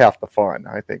 that's half the fun,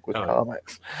 I think, with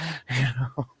comics.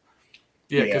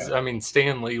 Yeah, because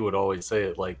Stan Lee would always say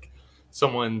it like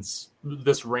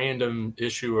this random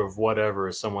issue of whatever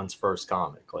is someone's first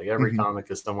comic. Like every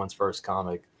comic is someone's first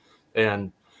comic.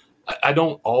 And I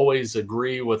don't always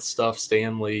agree with stuff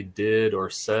Stan Lee did or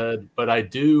said, but I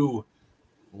do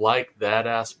like that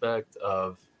aspect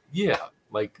of,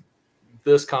 like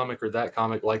this comic or that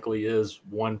comic likely is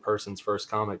one person's first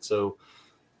comic. So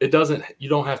you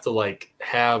don't have to like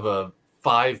have a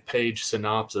 5-page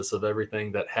synopsis of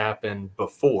everything that happened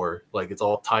before. Like it's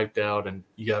all typed out and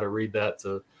you got to read that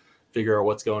to figure out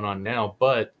what's going on now.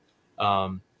 But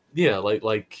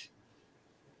like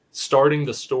starting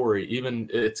the story,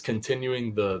 even it's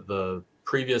continuing the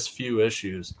previous few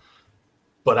issues,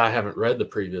 but I haven't read the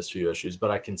previous few issues,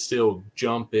 but I can still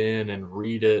jump in and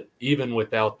read it even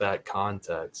without that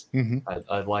context.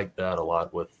 I like that a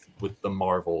lot with the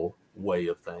Marvel way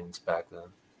of things back then.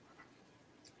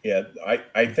 Yeah,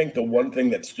 I think the one thing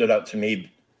that stood out to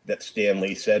me that Stan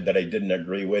Lee said that I didn't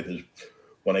agree with is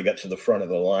when I got to the front of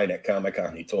the line at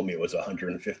Comic-Con, he told me it was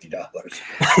 $150.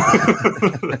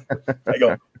 I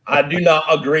go, I do not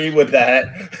agree with that.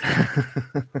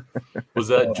 Was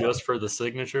that just for the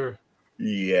signature?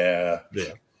 Yeah.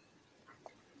 Yeah.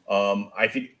 I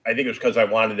think it was because I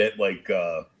wanted it like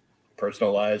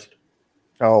personalized.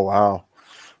 Oh wow.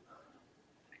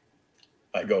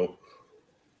 I go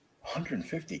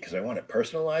 150 because I want it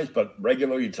personalized, but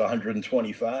regularly it's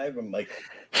 125. I'm like,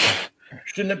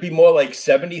 shouldn't it be more like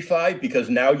 75? Because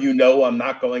now I'm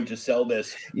not going to sell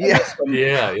this.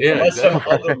 Unless some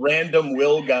other random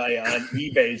Will guy on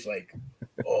eBay is like,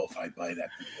 if I buy that.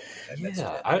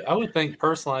 I would think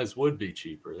personalized would be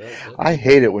cheaper. I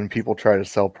hate it when people try to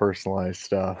sell personalized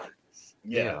stuff.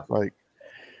 Yeah. Like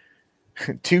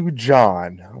to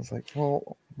John. I was like,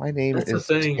 well, my name is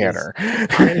Tanner.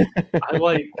 I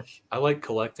like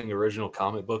collecting original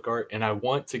comic book art, and I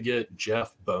want to get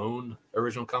Jeff Bone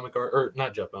original comic art, or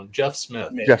not Jeff Bone, Jeff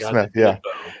Smith. Jeff Smith, yeah.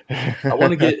 I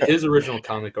want to get his original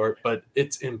comic art, but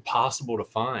it's impossible to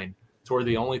find. To where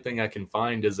the only thing I can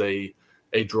find is a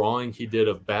drawing he did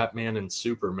of Batman and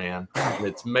Superman, and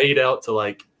it's made out to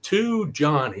like to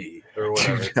Johnny or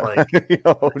whatever. It's like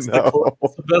it's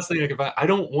the best thing I can find. I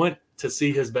don't want to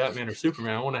see his Batman or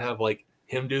Superman. I want to have like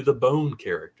him do the Bone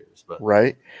characters, but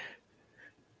right.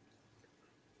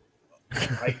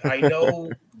 I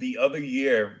know the other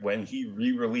year when he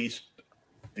re-released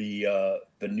the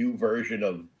new version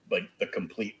of like the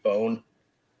complete Bone,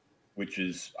 which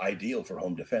is ideal for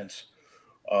home defense.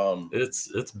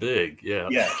 It's big, yeah.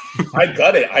 Yeah, I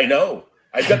got it. I know.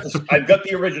 I've got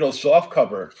the original soft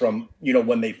cover from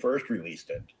when they first released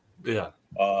it. Yeah.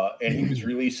 And he was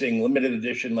releasing limited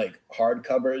edition like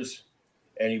hardcovers,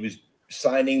 and he was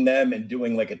signing them and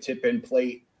doing like a tip-in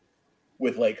plate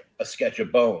with like a sketch of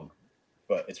Bone.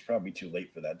 But it's probably too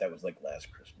late for that. That was like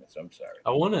last Christmas. I'm sorry.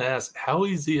 I want to ask, how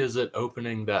easy is it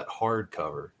opening that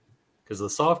hardcover? Because the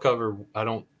soft cover, I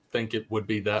don't think it would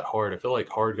be that hard. I feel like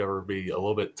hardcover would be a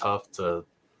little bit tough to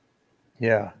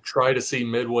try to see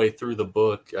midway through the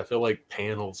book. I feel like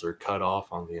panels are cut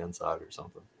off on the inside or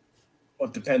something. Well,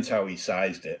 it depends how he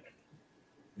sized it.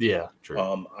 Yeah, true.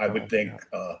 I would think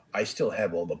I still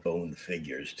have all the bone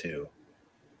figures too.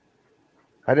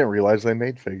 I didn't realize they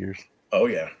made figures. Oh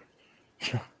yeah.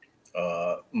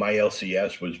 My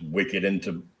LCS was Wicked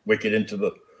into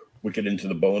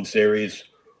the Bone series.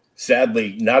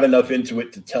 Sadly, not enough into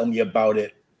it to tell me about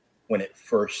it when it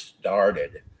first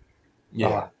started.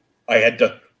 Yeah. I had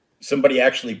to. Somebody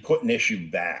actually put an issue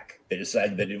back. They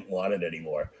decided they didn't want it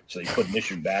anymore, so they put an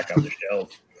issue back on the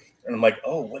shelf. And I'm like,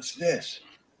 "Oh, what's this?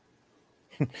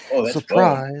 Oh, that's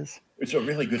surprise! Bone. It's a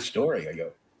really good story." I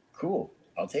go, "Cool,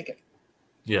 I'll take it."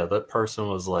 Yeah, that person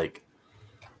was like,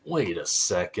 "Wait a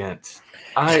second,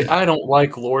 I don't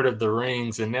like Lord of the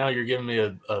Rings, and now you're giving me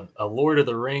a Lord of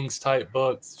the Rings type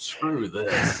book. Screw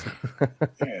this."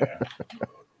 Yeah.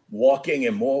 Walking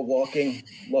and more walking.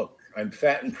 Look, I'm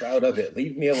fat and proud of it.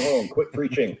 Leave me alone. Quit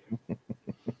preaching.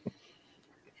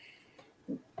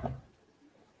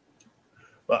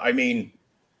 But I mean,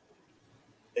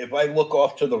 if I look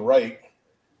off to the right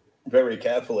very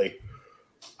carefully,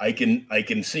 I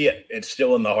can see it. It's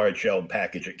still in the hard shell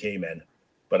package it came in.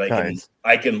 But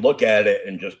I can look at it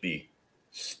and just be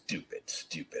stupid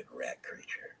rat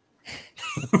creature.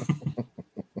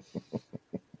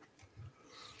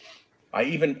 I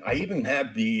even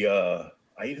have the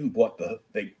I even bought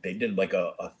they did like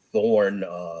a Thorn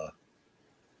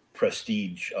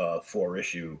Prestige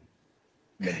 4-issue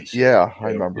miniseries. Yeah,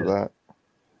 I remember that.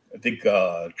 I think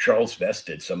Charles Vest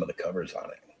did some of the covers on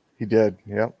it. He did,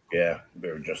 yep. Yeah,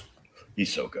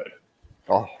 he's so good.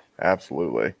 Oh,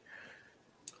 absolutely.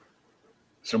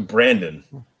 So Brandon,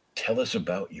 tell us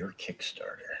about your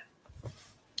Kickstarter.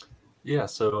 Yeah,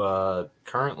 so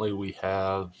currently we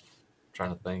have,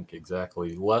 trying to think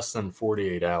exactly, less than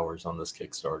 48 hours on this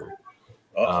Kickstarter.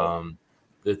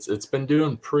 It's been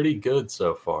doing pretty good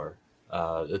so far.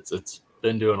 It's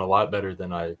been doing a lot better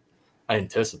than I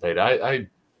anticipated. I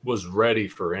was ready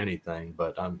for anything,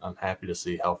 but I'm happy to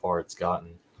see how far it's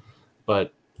gotten.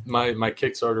 But my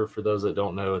Kickstarter, for those that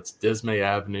don't know, it's Dismay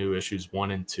Avenue issues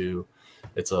 1 and 2.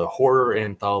 It's a horror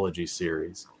anthology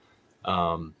series,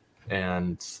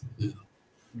 and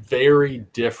very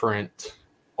different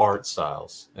art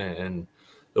styles, and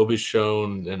they'll be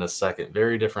shown in a second.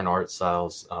 Very different art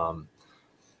styles.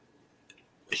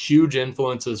 Huge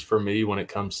influences for me when it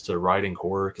comes to writing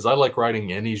horror, because I like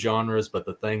writing any genres, but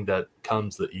the thing that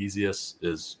comes the easiest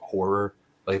is horror.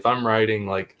 Like if I'm writing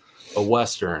like a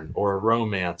Western or a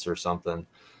romance or something,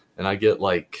 and I get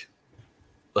like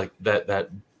that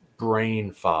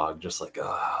brain fog, just like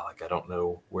I don't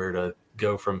know where to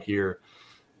go from here,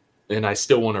 and I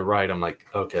still want to write, I'm like,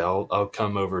 okay, I'll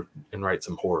come over and write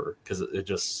some horror, because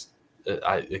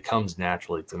it comes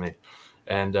naturally to me.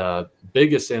 And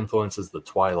biggest influence is the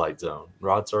Twilight Zone.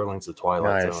 Rod Serling's The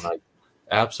Twilight Zone. I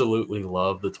absolutely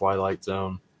love The Twilight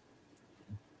Zone.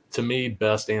 To me,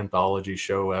 best anthology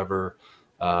show ever.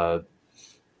 I'd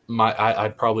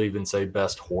probably even say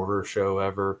best horror show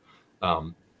ever.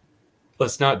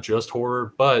 It's not just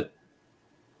horror, but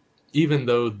even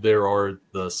though there are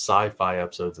the sci-fi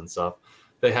episodes and stuff,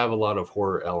 they have a lot of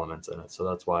horror elements in it. So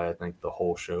that's why I think the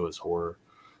whole show is horror.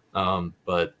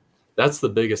 But that's the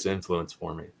biggest influence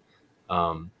for me.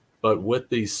 But with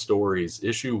these stories,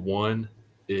 issue 1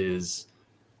 is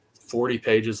 40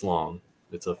 pages long.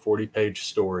 It's a 40-page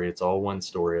story. It's all one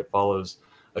story. It follows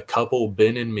a couple,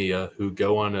 Ben and Mia, who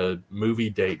go on a movie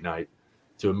date night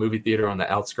to a movie theater on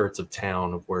the outskirts of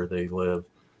town of where they live.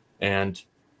 And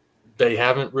they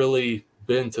haven't really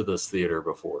been to this theater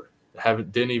before.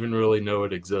 Didn't even really know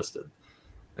it existed.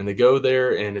 And they go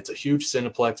there, and it's a huge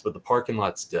Cineplex, but the parking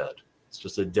lot's dead. It's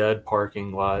just a dead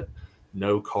parking lot,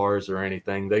 no cars or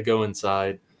anything. They go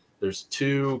inside. There's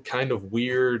 2 kind of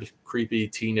weird, creepy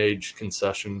teenage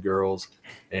concession girls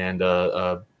and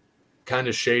a kind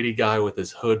of shady guy with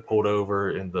his hood pulled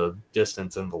over in the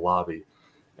distance in the lobby.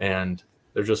 And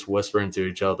they're just whispering to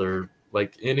each other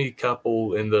like any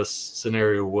couple in this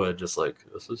scenario would, just like,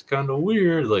 this is kind of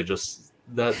weird, like just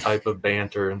that type of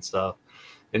banter and stuff.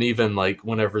 And even like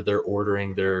whenever they're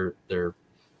ordering the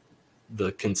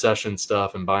concession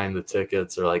stuff and buying the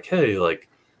tickets, they're like, hey, like,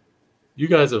 you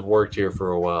guys have worked here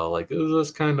for a while, like, is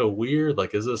this kind of weird,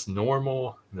 like, is this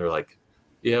normal? And they're like,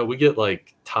 yeah, we get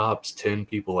like tops 10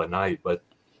 people a night, but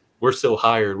we're still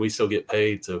hired, we still get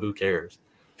paid, so who cares?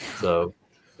 So,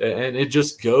 and it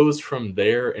just goes from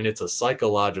there, and it's a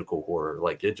psychological horror.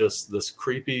 Like, it just, this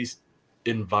creepy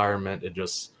environment, it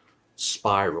just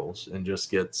spirals and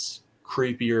just gets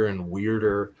creepier and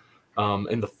weirder.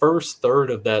 And the first third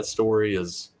of that story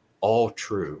is all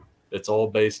true. It's all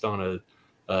based on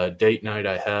a date night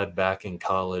I had back in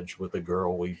college with a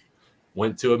girl. We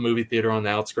went to a movie theater on the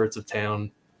outskirts of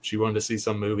town. She wanted to see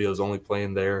some movie that was only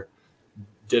playing there.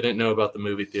 Didn't know about the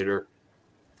movie theater,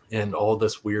 and all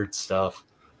this weird stuff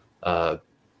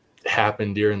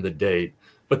happened during the date.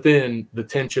 But then the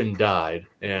tension died,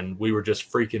 and we were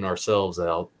just freaking ourselves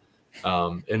out.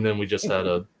 And then we just had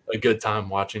a good time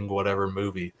watching whatever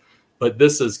movie. But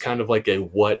this is kind of like a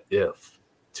what if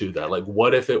to that. Like,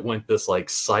 what if it went this like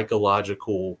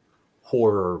psychological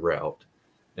horror route?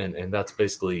 And that's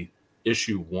basically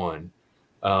issue 1.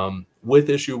 With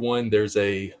issue 1, there's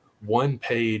a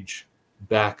 1-page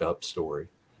backup story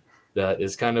that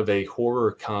is kind of a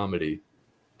horror comedy.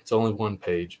 It's only 1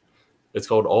 page. It's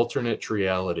called Alternate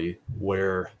Reality,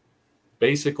 where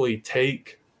basically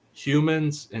take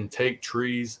humans and take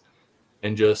trees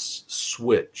and just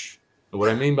switch. And what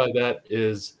I mean by that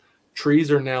is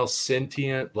trees are now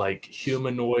sentient, like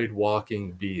humanoid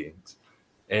walking beings,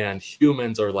 and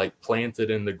humans are like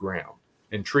planted in the ground.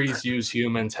 And trees use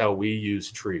humans how we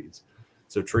use trees.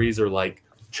 So trees are like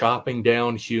chopping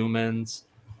down humans,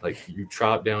 like you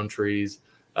chop down trees.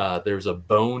 There's a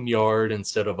bone yard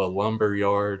instead of a lumber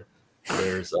yard.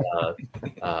 There's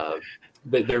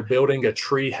they're building a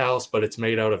tree house, but it's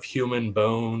made out of human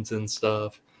bones and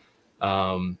stuff.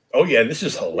 Oh yeah, this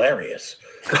is hilarious.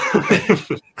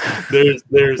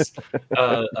 there's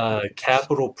a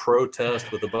Capitol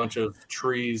protest with a bunch of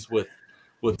trees with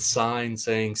signs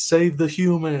saying "Save the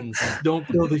humans, don't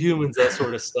kill the humans," that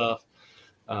sort of stuff.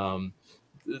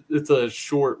 It's a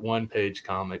short 1-page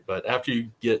comic, but after you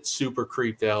get super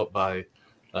creeped out by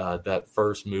that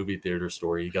first movie theater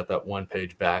story, you got that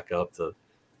 1-page backup to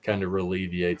kind of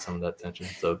alleviate some of that tension.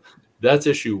 So that's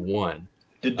issue 1.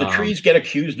 Did the trees get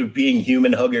accused of being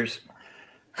human huggers?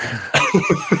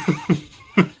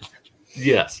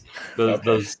 Yes,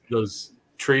 those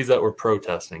trees that were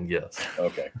protesting. Yes.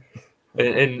 Okay.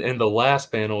 And the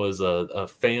last panel is a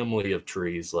family of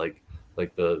trees, like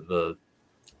the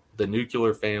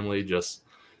nuclear family, just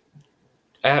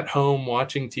at home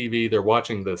watching TV. They're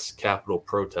watching this Capitol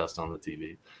protest on the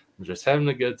TV. They're just having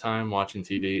a good time watching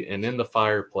TV. And in the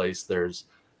fireplace, there's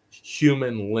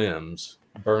human limbs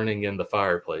burning in the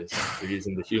fireplace. They're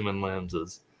using the human limbs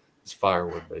as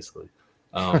firewood, basically.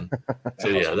 So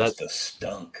yeah, that's the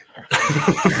stunk.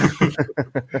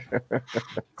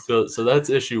 So that's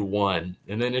issue 1,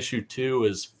 and then issue 2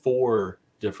 is 4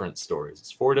 different stories.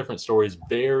 It's 4 different stories,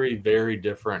 very, very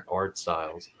different art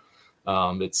styles.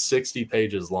 It's 60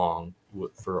 pages long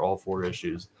for all 4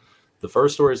 issues. The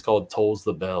first story is called "Tolls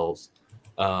the Bells."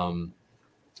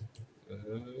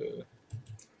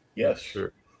 Yes,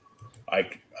 sure. I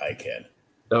can.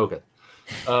 Okay.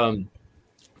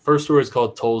 First story is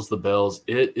called "Tolls the Bells."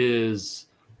 It is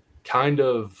kind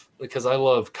of, because I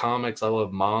love comics, I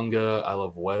love manga, I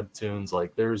love webtoons.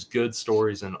 Like, there's good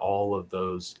stories in all of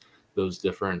those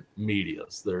different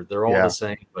medias. They're all the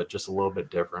same, but just a little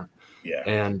bit different. Yeah.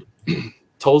 And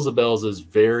 "Tolls the Bells" is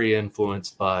very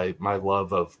influenced by my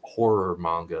love of horror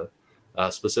manga,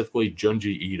 specifically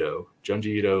Junji Ito.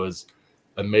 Junji Ito is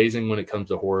amazing when it comes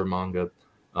to horror manga.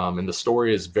 And the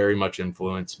story is very much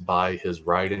influenced by his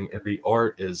writing, and the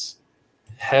art is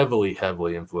heavily,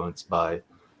 heavily influenced by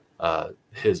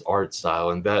his art style.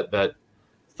 And that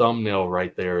thumbnail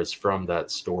right there is from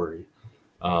that story.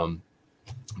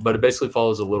 But it basically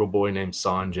follows a little boy named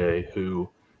Sanjay who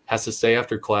has to stay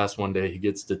after class one day. He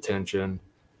gets detention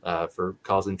for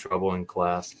causing trouble in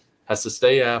class. Has to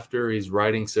stay after. He's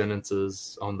writing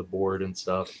sentences on the board and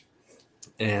stuff.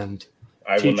 And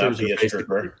I will not be a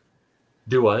stripper.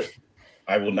 Do what?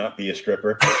 I will not be a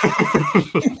stripper.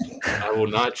 I will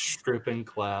not strip in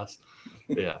class.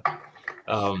 Yeah.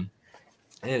 And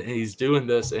he's doing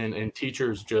this, and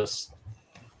teachers just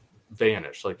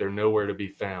vanish. Like, they're nowhere to be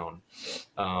found.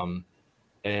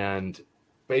 And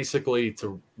basically,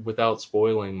 without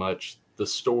spoiling much, the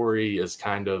story is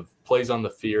kind of plays on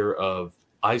the fear of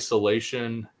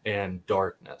isolation and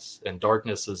darkness. And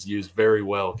darkness is used very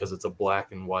well because it's a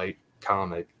black and white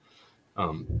comic.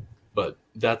 But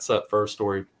that's that first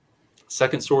story.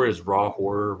 Second story is Raw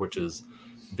Horror, which is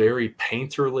very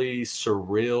painterly,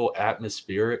 surreal,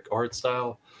 atmospheric art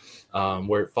style,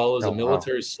 where it follows a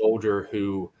military soldier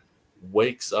who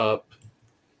wakes up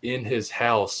in his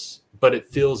house, but it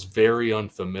feels very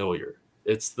unfamiliar.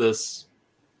 It's this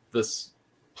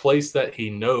place that he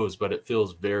knows, but it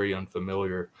feels very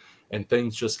unfamiliar, and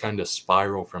things just kind of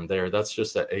spiral from there. That's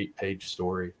just an 8-page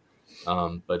story,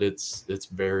 but it's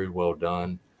very well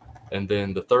done. And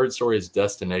then the third story is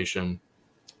Destination,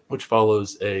 which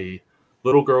follows a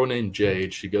little girl named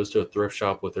Jade. She goes to a thrift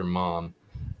shop with her mom,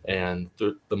 and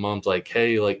the mom's like,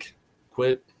 "Hey, like,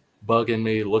 quit bugging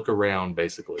me. Look around."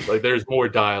 Basically, like, there's more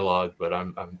dialogue, but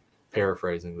I'm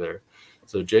paraphrasing there.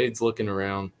 So Jade's looking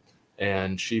around,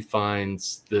 and she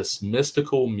finds this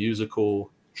mystical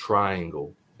musical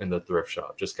triangle in the thrift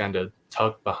shop, just kind of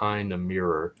tucked behind a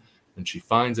mirror. And she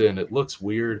finds it, and it looks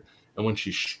weird. And when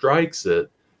she strikes it,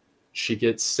 she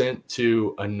gets sent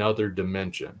to another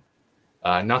dimension.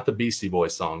 Not the Beastie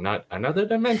Boys song, not another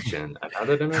dimension,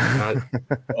 another dimension.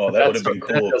 That would have been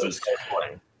cool.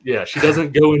 Yeah, she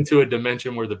doesn't go into a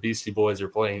dimension where the Beastie Boys are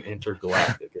playing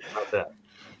Intergalactic. It's not that.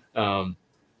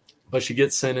 But she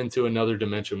gets sent into another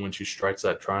dimension when she strikes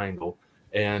that triangle,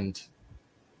 and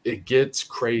it gets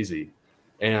crazy.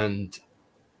 And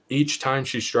each time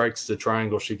she strikes the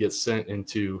triangle, she gets sent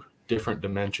into different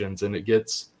dimensions, and it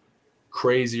gets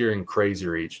crazier and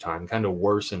crazier each time, kind of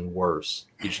worse and worse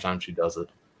each time she does it.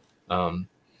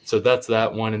 So that's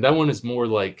that one. And that one is more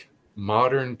like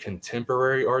modern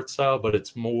contemporary art style, but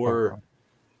it's more,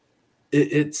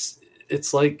 it's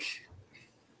like,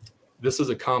 this is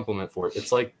a compliment for it.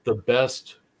 It's like the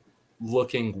best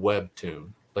looking webtoon,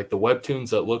 like the webtoons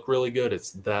that look really good.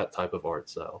 It's that type of art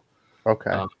style.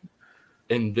 Okay.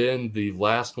 And then the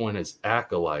last one is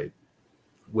Acolyte,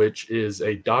 which is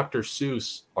a Dr.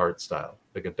 Seuss art style,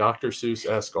 like a Dr.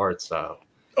 Seuss-esque art style.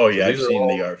 Oh, yeah, I've seen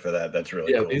the art for that. That's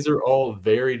really cool. These are all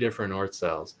very different art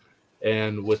styles.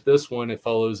 And with this one, it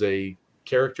follows a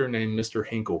character named Mr.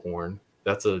 Hinklehorn.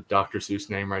 That's a Dr. Seuss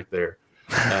name right there.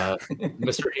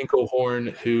 Mr.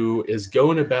 Hinklehorn, who is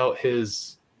going about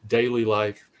his daily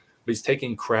life, but he's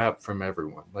taking crap from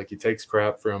everyone. Like, he takes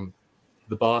crap from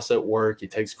the boss at work. He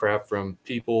takes crap from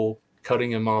people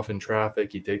cutting him off in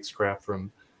traffic. He takes crap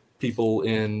from people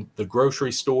in the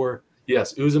grocery store.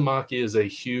 Yes, Uzumaki is a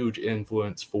huge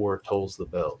influence for Tolls the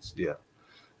Bells. Yeah.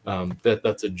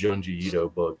 That's a Junji Ito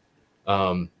book.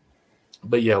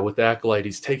 But yeah, with Acolyte,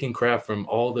 he's taking crap from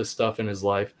all this stuff in his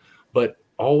life, but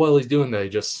all while he's doing that, he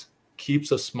just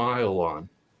keeps a smile on.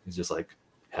 He's just like,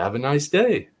 "Have a nice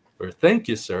day," or "Thank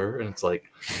you, sir." And it's like,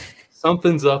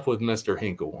 something's up with Mr.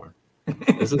 Hinklehorn.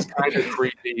 This is kind of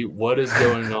creepy. What is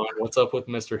going on? What's up with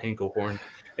Mr. Hinklehorn?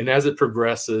 And as it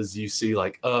progresses, you see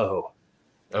like, oh,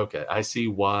 okay, I see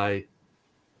why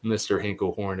Mr.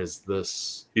 Hinklehorn is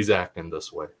this. He's acting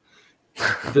this way.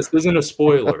 This isn't a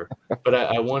spoiler, but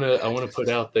I want to put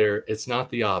out there, it's not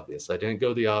the obvious. I didn't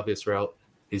go the obvious route.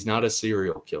 He's not a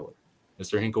serial killer.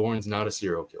 Mr. Hinklehorn's not a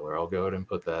serial killer. I'll go ahead and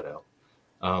put that out.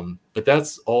 But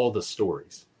that's all the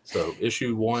stories. So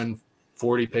issue 1,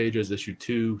 40 pages, issue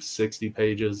 2, 60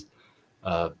 pages.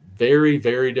 Very,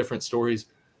 very different stories.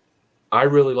 I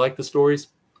really like the stories.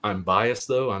 I'm biased,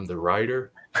 though. I'm the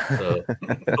writer. But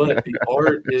the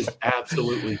art is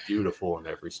absolutely beautiful in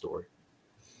every story.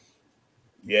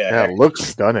 Yeah, it looks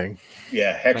stunning.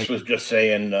 Yeah, Hex was just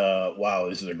saying, wow,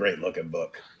 this is a great looking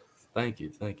book. Thank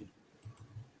you.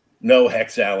 No,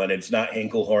 Hex Allen, it's not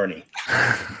Hinklehorny.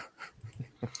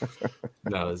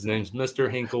 No, his name's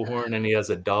Mr. Hinklehorn, and he has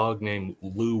a dog named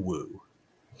Luwu.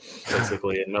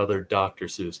 Basically, another Dr.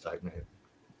 Seuss type name.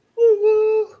 Woo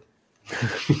woo.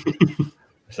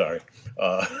 Sorry.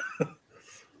 Oh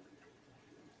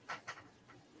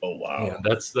wow. Yeah,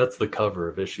 that's the cover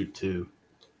of issue 2.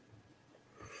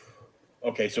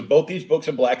 Okay, so both these books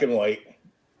are black and white.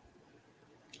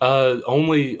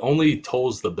 Only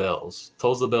Tolls the Bells.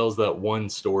 Tolls the Bells, that one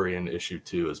story in issue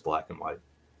 2 is black and white.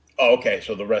 Oh, okay,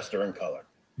 so the rest are in color.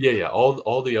 Yeah.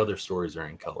 All the other stories are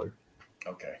in color.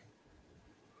 Okay.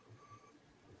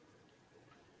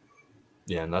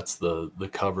 Yeah, and that's the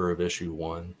cover of issue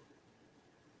 1.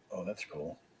 Oh, that's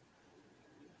cool.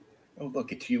 Oh,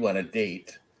 look at you on a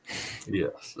date.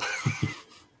 Yes.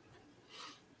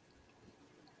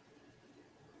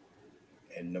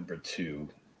 And number 2.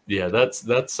 Yeah,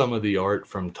 that's some of the art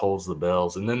from Tolls the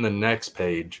Bells. And then the next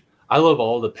page, I love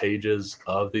all the pages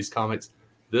of these comics.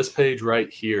 This page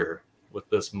right here with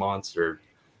this monster,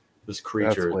 this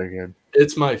creature,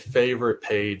 it's my favorite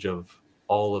page of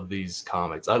all of these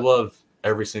comics. I love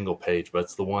every single page, but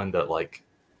it's the one that like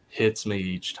hits me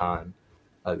each time.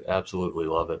 I absolutely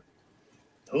love it.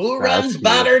 Who runs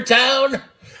Battertown?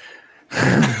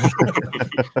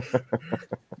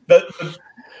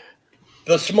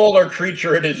 The smaller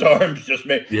creature in his arms just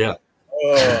made. Yeah.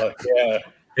 Oh, yeah.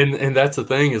 And that's the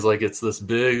thing is like it's this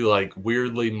big, like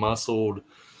weirdly muscled,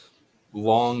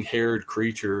 long-haired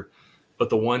creature, but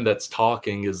the one that's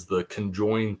talking is the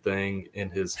conjoined thing in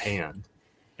his hand,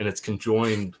 and it's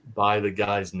conjoined by the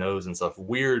guy's nose and stuff.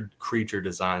 Weird creature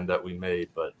design that we made,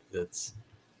 but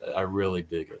I really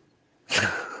dig it.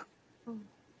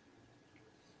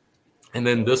 And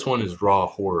then this one is raw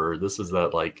horror. This is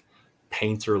that like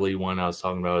painterly one I was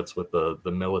talking about. It's with the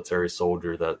military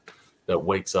soldier that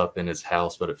wakes up in his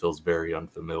house, but it feels very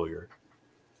unfamiliar.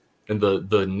 And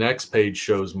the next page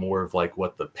shows more of like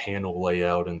what the panel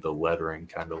layout and the lettering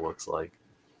kind of looks like,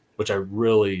 which I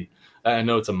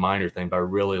know it's a minor thing, but I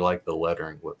really like the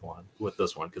lettering with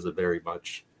this one because it very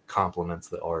much complements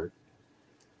the art.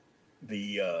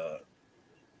 The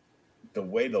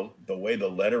way the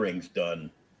lettering's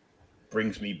done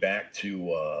brings me back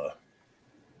to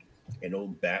an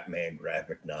old Batman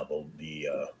graphic novel, the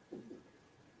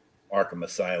Arkham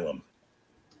Asylum.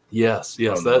 Yes,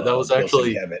 from, that was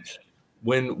actually Kevich.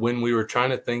 when we were trying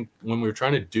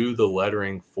to do the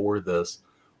lettering for this.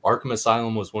 Arkham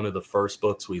Asylum was one of the first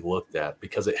books we looked at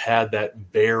because it had that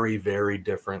very, very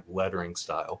different lettering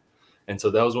style. And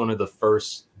so that was one of the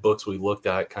first books we looked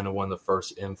at, kind of one of the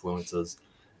first influences.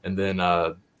 And then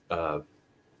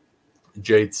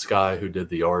Jade Sky, who did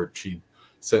the art, she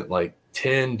sent like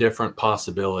 10 different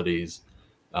possibilities.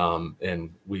 And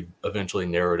we eventually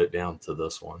narrowed it down to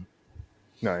this one.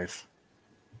 Nice.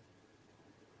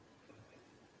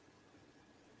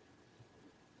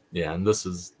 Yeah, and this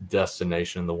is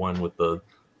Destination, the one with the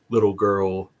little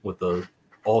girl with the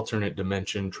alternate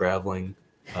dimension traveling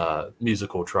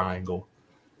musical triangle.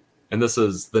 And this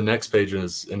is the next page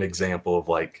is an example of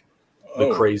like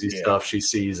the crazy stuff she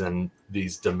sees in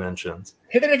these dimensions.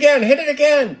 Hit it again!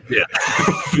 Yeah.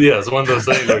 Yeah, it's one of those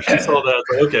things where she saw that,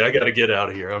 like, okay, I got to get out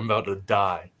of here. I'm about to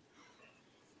die.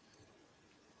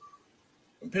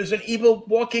 There's an evil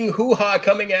walking hoo-ha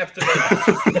coming after me.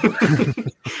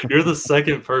 You're the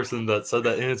second person that said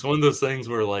that. And it's one of those things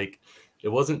where, like, it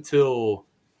wasn't till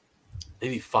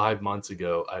maybe 5 months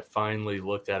ago I finally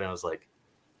looked at it and I was like,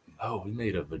 oh, we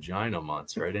made a vagina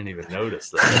monster. I didn't even notice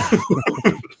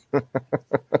that.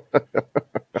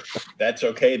 That's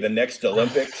okay. The next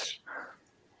Olympics,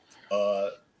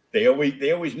 they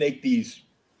always make these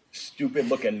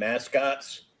stupid-looking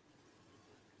mascots.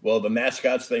 Well, the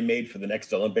mascots they made for the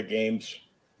next Olympic Games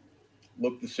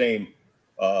look the same.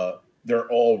 They're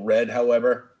all red,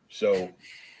 however, so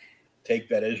take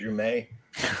that as you may.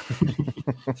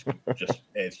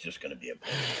 It's just going to be a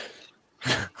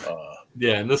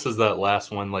yeah, and this is that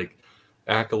last one, like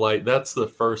Acolyte. That's the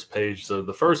first page. So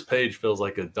the first page feels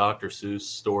like a Dr. Seuss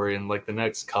story, and like the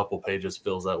next couple pages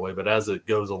feels that way. But as it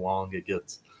goes along, it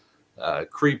gets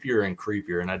creepier and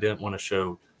creepier, and I didn't want to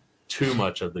show too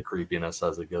much of the creepiness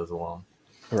as it goes along.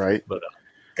 Right. But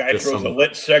guy throws a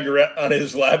lit cigarette on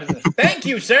his lap and says, "Thank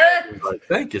you, sir." Like,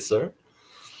 thank you, sir.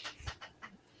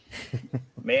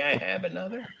 May I have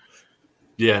another?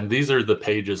 Yeah, and these are the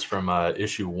pages from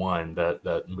issue 1,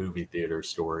 that movie theater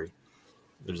story.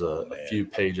 There's a few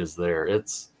pages there.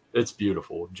 It's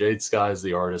beautiful. Jade Sky is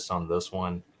the artist on this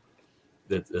one.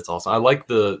 It's awesome. I like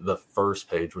the first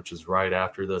page, which is right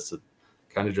after this. It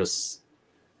kind of just,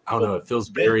 I don't know, it feels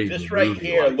very this right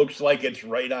here looks like it's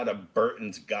right out of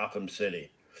Burton's Gotham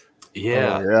City.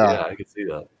 Yeah, yeah, I can see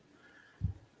that.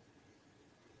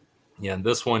 Yeah, and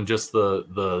this one, just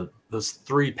those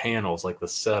 3 panels, like the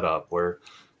setup where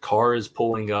car is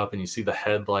pulling up and you see the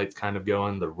headlights kind of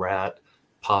going, the rat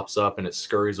pops up and it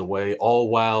scurries away, all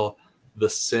while the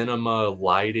cinema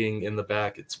lighting in the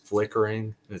back, it's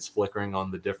flickering, and it's flickering on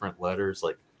the different letters.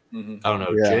 Like, I don't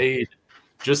know, Jade,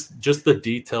 just the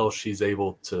detail she's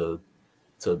able to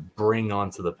bring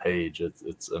onto the page,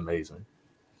 it's amazing.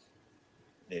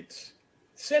 It's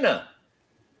cinema,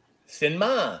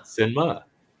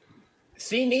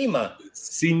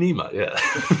 yeah.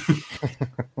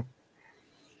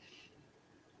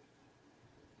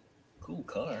 Cool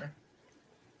car.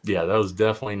 Yeah, that was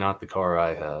definitely not the car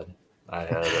I had. I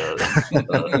had a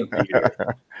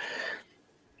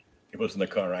It wasn't the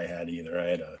car I had either. I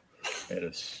had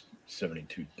a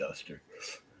 72 Duster.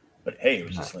 But hey, it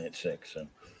was a Slant 6. So.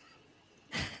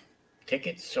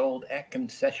 Tickets sold at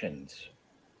concessions.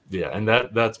 Yeah, and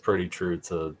that's pretty true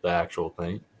to the actual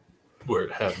thing, where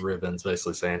it had ribbons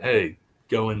basically saying, hey,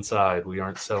 go inside. We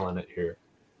aren't selling it here.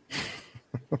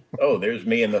 Oh, there's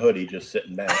me in the hoodie just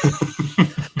sitting back.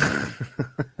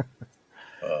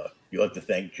 You'll have to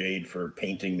thank Jade for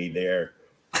painting me there.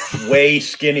 Way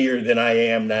skinnier than I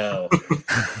am now.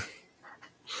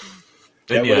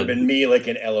 That would have been me like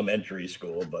in elementary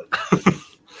school, but...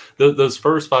 Those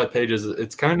first 5 pages,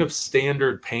 it's kind of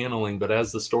standard paneling, but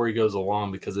as the story goes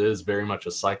along, because it is very much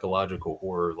a psychological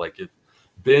horror,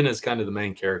 Ben is kind of the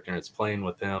main character and it's playing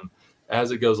with him.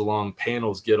 As it goes along,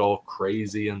 panels get all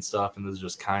crazy and stuff, and there's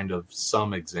just kind of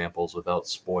some examples without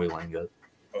spoiling it.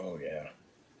 Oh, yeah.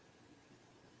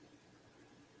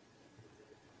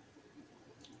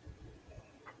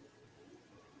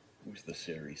 who's the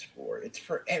series for? It's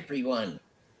for everyone.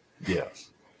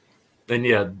 Yes. And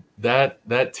yeah,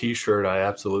 that T-shirt I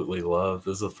absolutely love.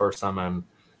 This is the first time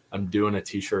I'm doing a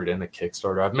T-shirt in a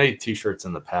Kickstarter. I've made T-shirts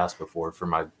in the past before for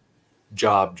my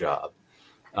job.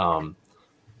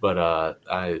 But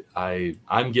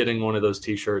I'm getting one of those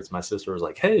T-shirts. My sister was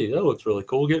like, "Hey, that looks really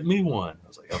cool. Get me one." I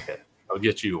was like, "Okay, I'll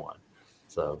get you one."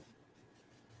 So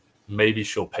maybe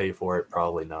she'll pay for it.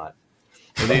 Probably not.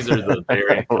 And these are the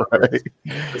variant covers.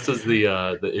 This is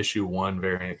the issue 1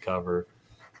 variant cover.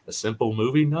 A simple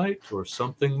movie night or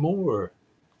something more?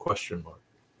 Question mark.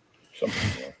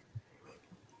 Something more.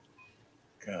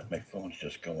 God, my phone's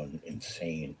just going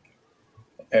insane.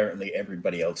 Apparently,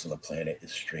 everybody else on the planet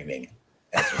is streaming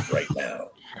as of right now.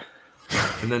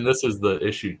 And then this is the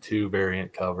issue 2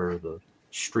 variant cover, the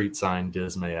street sign,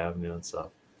 Dismay Avenue and stuff.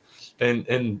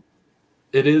 And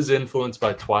it is influenced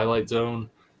by Twilight Zone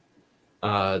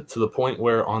to the point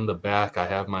where on the back I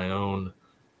have my own,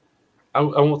 I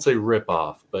won't say rip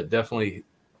off, but definitely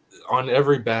on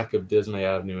every back of Dismay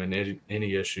Avenue in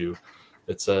any issue,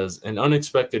 it says, "An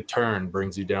unexpected turn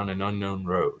brings you down an unknown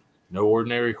road. No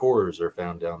ordinary horrors are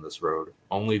found down this road,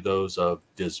 only those of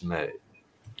dismay."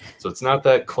 So it's not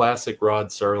that classic Rod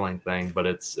Serling thing, but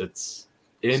it's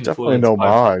definitely an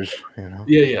homage.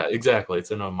 Yeah, exactly.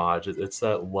 It's an homage. It's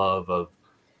that love of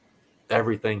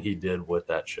everything he did with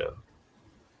that show.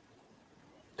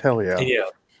 Hell yeah. And yeah,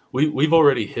 we've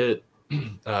already hit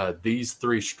these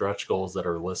 3 stretch goals that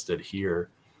are listed here.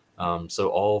 So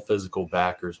all physical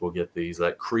backers will get these.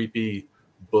 That creepy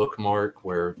bookmark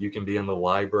where you can be in the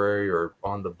library or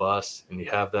on the bus and you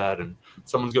have that, and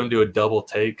someone's going to do a double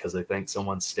take because they think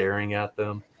someone's staring at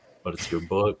them, but it's your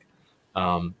book.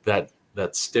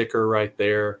 That sticker right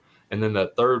there. And then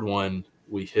that third one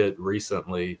we hit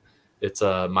recently, it's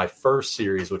my first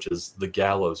series, which is The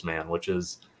Gallows Man, which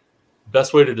is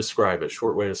best way to describe it,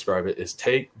 short way to describe it, is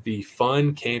take the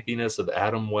fun campiness of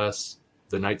Adam West's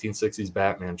the 1960s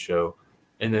Batman show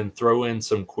and then throw in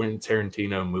some Quentin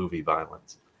Tarantino movie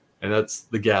violence. And that's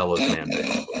The Gallows Man,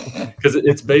 because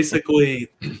it's basically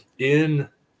in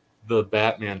the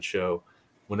Batman show,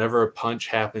 whenever a punch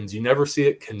happens, you never see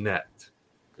it connect.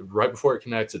 Right before it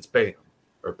connects, it's bam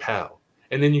or pow.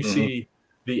 And then you see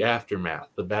the aftermath,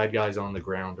 the bad guys on the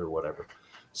ground or whatever.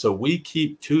 So we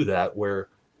keep to that where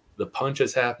the punch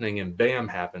is happening and bam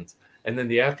happens. And then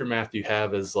the aftermath you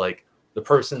have is like the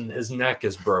person, his neck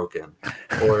is broken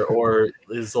or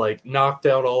is like knocked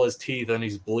out all his teeth and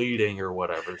he's bleeding or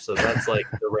whatever. So that's like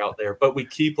the route there. But we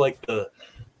keep like the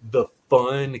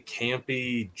fun,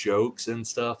 campy jokes and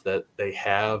stuff that they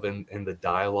have and the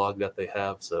dialogue that they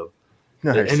have. So,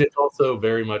 nice. And it's also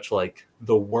very much like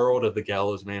the world of The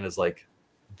Gallows Man is like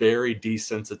very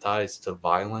desensitized to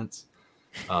violence.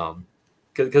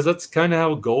 Because that's kind of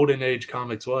how Golden Age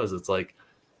comics was. It's like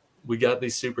we got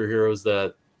these superheroes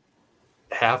that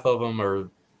half of them are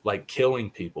like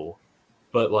killing people,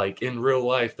 but like in real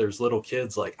life, there's little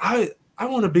kids like I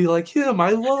want to be like him.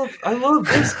 I love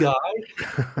this guy.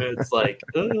 And it's like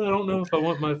I don't know if I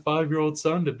want my 5-year-old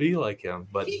son to be like him.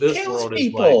 But this world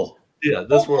is like, yeah,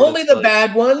 this world only the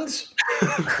bad ones.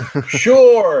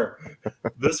 Sure.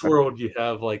 This world, you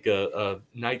have like a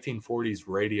 1940s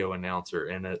radio announcer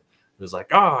in it. It was like,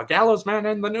 Gallows Man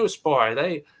and the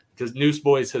Newsboy. Because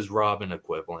Newsboy is his Robin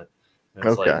equivalent. And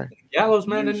it's like Gallows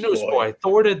Man and Newsboy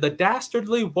thwarted the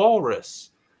dastardly walrus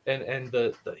and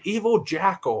the evil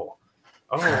jackal.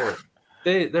 Oh,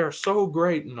 they're so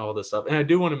great and all this stuff. And I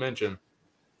do want to mention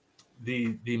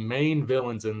the main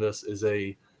villains in this is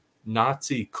a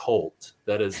Nazi cult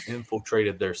that has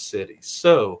infiltrated their city.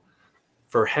 So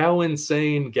for how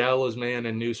insane Gallows Man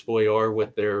and Newsboy are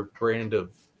with their brand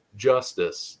of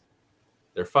justice,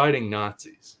 they're fighting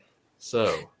Nazis.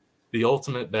 So the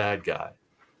ultimate bad guy.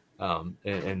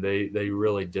 And they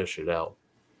really dish it out.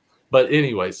 But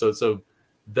anyway, so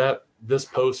that this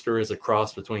poster is a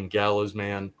cross between Gallows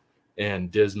Man and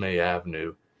Dismay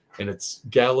Avenue. And it's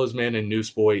Gallows Man and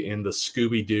Newsboy in the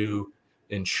Scooby-Doo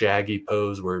and Shaggy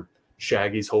pose where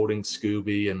Shaggy's holding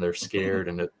Scooby and they're scared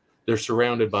and they're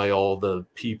surrounded by all the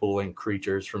people and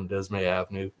creatures from Dismay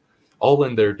Avenue, all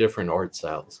in their different art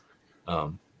styles.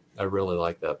 I really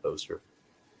like that poster.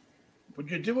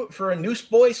 Would you do it for a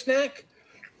Newsboy snack?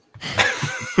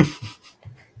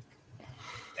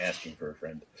 Asking for a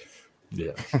friend.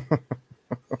 Yeah.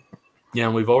 Yeah,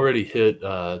 and we've already hit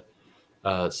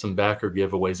some backer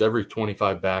giveaways. Every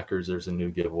 25 backers, there's a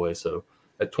new giveaway. So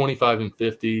at 25 and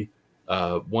 50,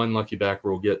 one lucky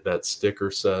backer will get that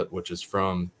sticker set, which is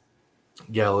from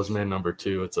Gallows Man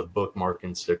 #2. It's a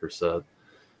bookmarking sticker set.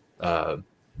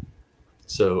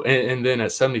 So, and then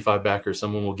at 75 backers,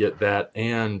 someone will get that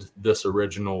and this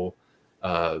original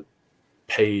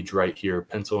page right here,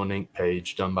 pencil and ink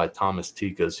page done by Thomas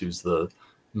Tikas, who's the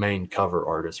main cover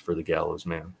artist for the Gallows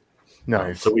Man.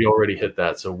 Nice. So we already hit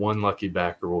that. So one lucky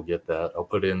backer will get that. I'll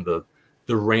put in the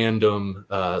random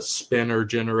spinner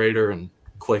generator and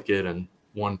click it, and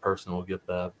one person will get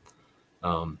that.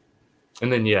 And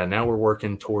then, now we're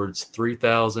working towards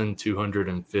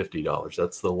 $3,250.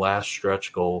 That's the last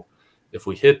stretch goal. If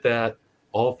we hit that,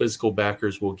 all physical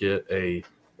backers will get a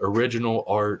original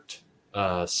art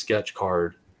sketch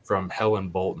card from Helen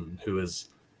Bolton, who is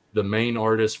the main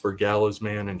artist for Gallows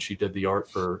Man, and she did the art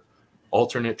for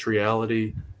Alternate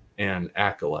Reality and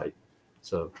Acolyte.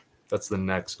 So that's the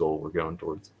next goal we're going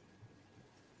towards.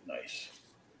 Nice.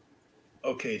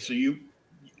 Okay, so you,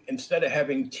 instead of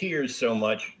having tiers so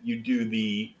much, you do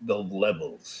the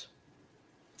levels.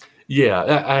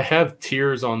 Yeah, I have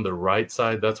tiers on the right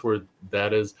side. That's where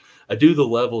that is. I do the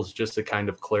levels just to kind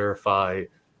of clarify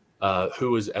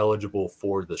who is eligible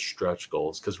for the stretch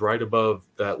goals. Because right above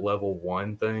that level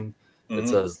 1 thing, it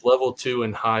says level 2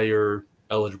 and higher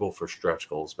eligible for stretch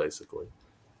goals, basically.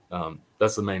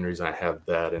 That's the main reason I have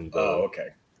that in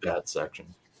that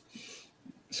section.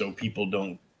 So people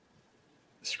don't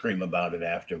scream about it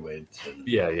afterwards.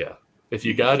 Yeah. If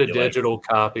you got a digital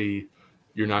copy,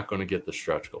 you're not going to get the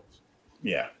stretch goals.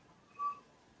 Yeah.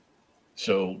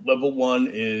 So level 1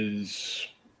 is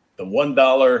the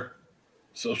 $1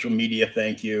 social media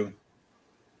thank you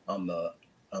on the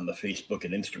Facebook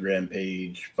and Instagram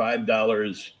page.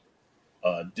 $5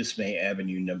 Dismay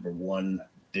Avenue #1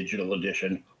 digital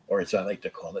edition, or as I like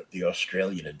to call it, the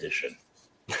Australian edition.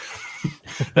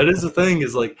 That is the thing,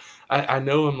 is like I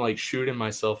know I'm like shooting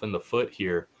myself in the foot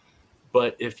here,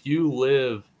 but if you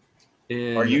live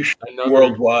in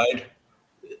worldwide?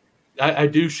 I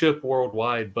do ship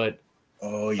worldwide, but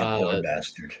oh, you poor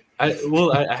bastard. I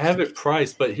have it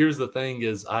priced, but here's the thing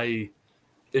is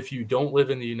if you don't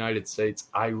live in the United States,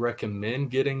 I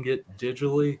recommend getting it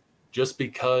digitally just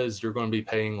because you're going to be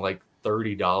paying like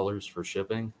 $30 for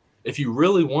shipping. If you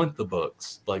really want the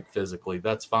books like physically,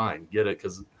 that's fine. Get it,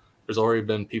 because there's already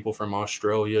been people from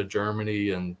Australia, Germany,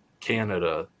 and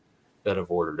Canada that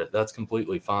have ordered it. That's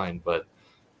completely fine. But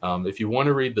if you want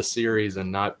to read the series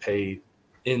and not pay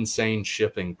insane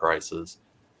shipping prices,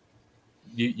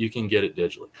 you can get it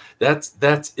digitally.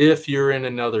 That's if you're in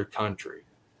another country.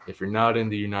 If you're not in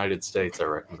the United States, I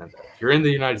recommend that. If you're in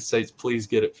the United States, please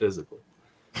get it physically.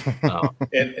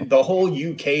 And the whole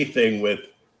UK thing with,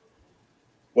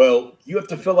 well, you have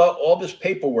to fill out all this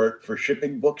paperwork for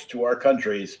shipping books to our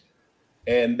countries,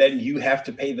 and then you have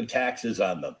to pay the taxes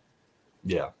on them.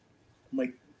 Yeah. I'm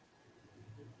like,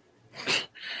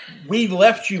 we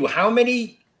left you how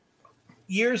many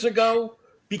years ago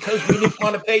because we didn't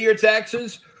want to pay your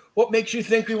taxes? What makes you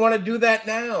think we want to do that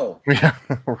now? Yeah,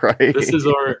 right. This is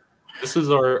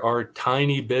our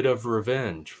tiny bit of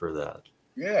revenge for that.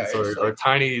 Yeah, it's our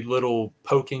tiny little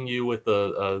poking you with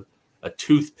a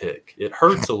toothpick. It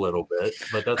hurts a little bit,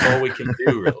 but that's all we can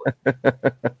do, really.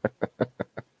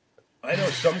 I know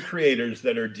some creators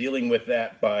that are dealing with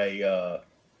that by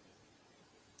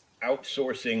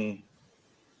outsourcing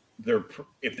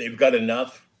if they've got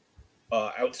enough,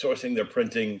 outsourcing their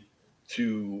printing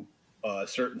to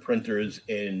certain printers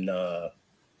in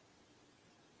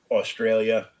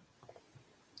Australia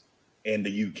and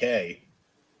the UK,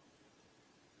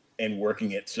 and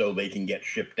working it so they can get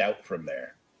shipped out from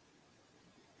there.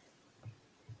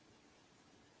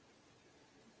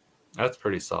 That's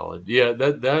pretty solid. Yeah,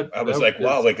 that I was like,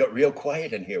 wow, it got real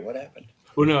quiet in here. What happened?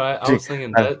 Well, no, I was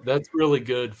thinking that's really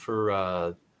good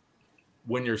for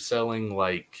when you're selling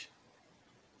like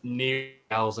near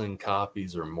 1,000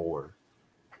 copies or more.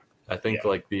 I think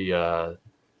like the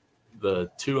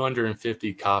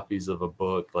 250 copies of a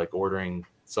book, like ordering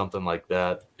something like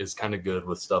that is kind of good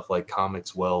with stuff like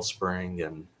Comics Wellspring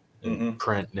and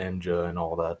Print Ninja and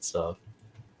all that stuff.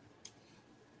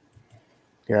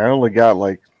 Yeah, I only got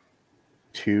like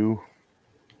 2,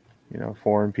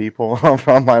 foreign people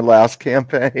on my last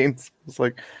campaigns. It's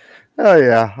like, oh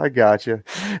yeah, I got you.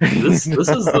 This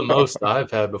is the most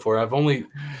I've had before. I think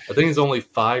it's only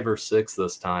 5 or 6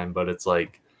 this time, but it's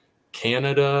like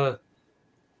Canada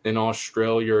and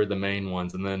Australia are the main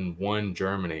ones, and then 1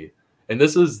 Germany. And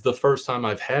this is the first time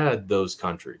I've had those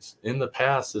countries. In the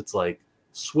past, it's like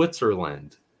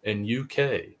Switzerland and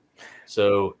UK.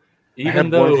 So even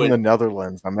though one from the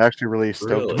Netherlands, I'm actually really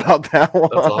stoked about that one.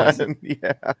 That's awesome.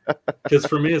 Yeah. Because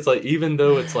for me, it's like, even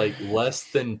though it's like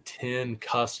less than 10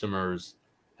 customers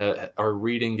are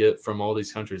reading it from all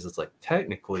these countries, it's like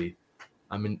technically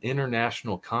I'm an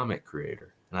international comic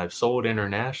creator and I've sold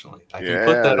internationally. I can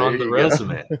put that on the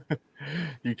resume.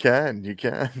 You can.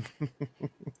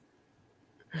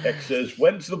 X says,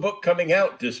 when's the book coming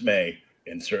out, Dismay?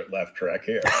 Insert laugh track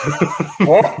here.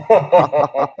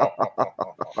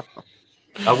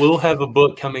 I will have a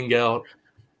book coming out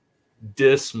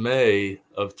Dismay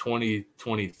of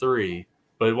 2023,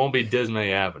 but it won't be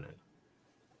Dismay Avenue.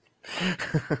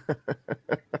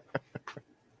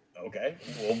 Okay.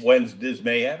 Well, when's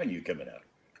Dismay Avenue coming out?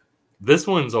 This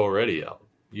one's already out.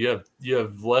 You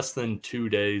have less than 2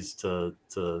 days to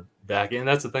back in.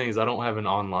 That's the thing, is I don't have an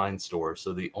online store,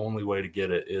 so the only way to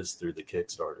get it is through the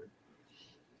Kickstarter.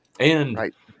 And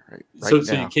so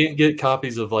you can't get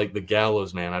copies of like the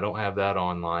Gallows Man. I don't have that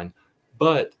online,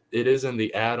 but it is in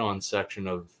the add-on section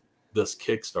of this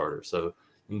Kickstarter. So you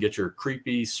can get your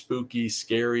creepy, spooky,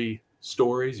 scary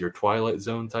stories, your Twilight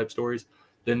Zone type stories.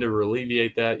 Then to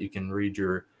alleviate that, you can read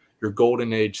your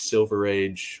Golden Age, Silver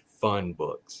Age fun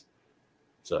books.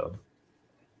 So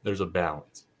there's a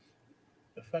balance.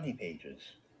 The funny pages.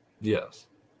 Yes.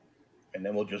 And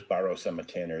then we'll just borrow some of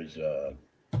Tanner's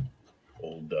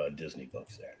old Disney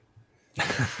books there.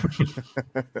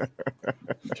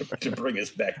 to bring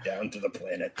us back down to the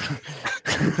planet.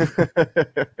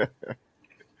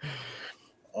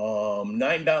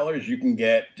 $9 you can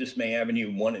get Dismay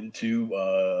Avenue 1 and 2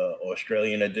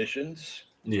 Australian editions.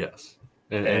 Yes.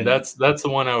 And that's the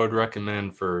one I would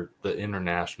recommend for the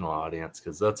international audience,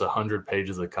 because that's 100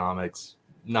 pages of comics,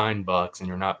 $9, and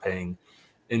you're not paying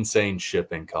insane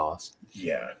shipping costs.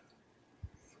 Yeah.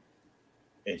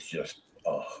 It's just,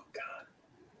 oh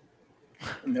God.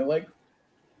 And they're like,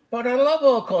 but I love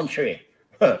our country.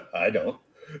 I don't.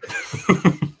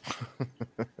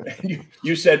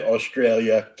 You said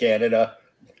Australia, Canada,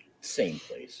 same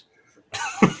place.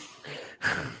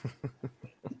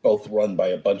 Both run by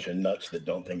a bunch of nuts that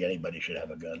don't think anybody should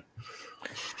have a gun.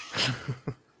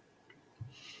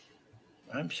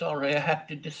 I'm sorry, I have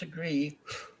to disagree.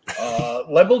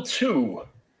 Level 2,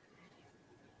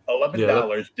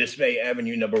 $11, Dismay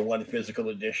Avenue #1 physical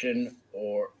edition,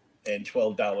 and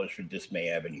 $12 for Dismay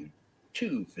Avenue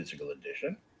 2 physical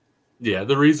edition. Yeah,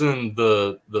 the reason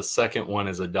the second one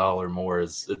is $1 more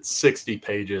is it's 60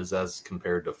 pages as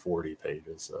compared to 40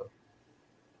 pages.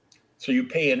 So you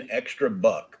pay an extra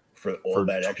 $1 for all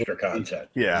that extra content.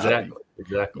 Yeah, exactly.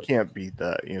 You can't beat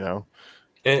that, you know.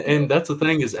 And that's the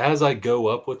thing, is as I go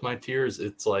up with my tiers,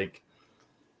 it's like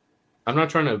I'm not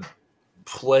trying to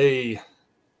play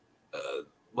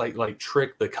like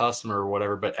trick the customer or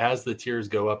whatever, but as the tiers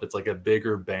go up, it's like a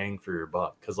bigger bang for your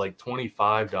buck, because like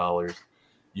 $25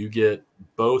 you get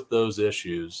both those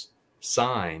issues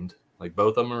signed, like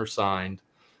both of them are signed.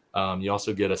 You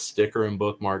also get a sticker and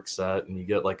bookmark set, and you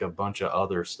get like a bunch of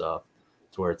other stuff,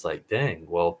 to where it's like, dang,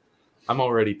 well, I'm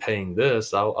already paying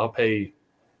this. I'll pay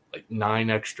like $9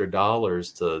 extra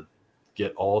to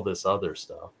get all this other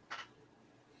stuff.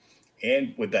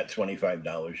 And with that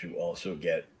 $25, you also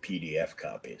get PDF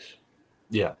copies.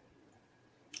 Yeah.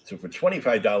 So for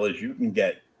 $25, you can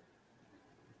get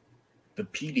the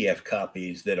PDF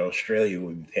copies that Australia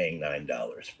would be paying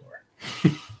 $9 for.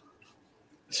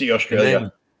 See,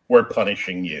 Australia, we're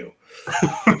punishing you.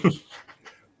 I'm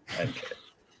kidding.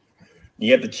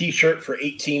 You have the T-shirt for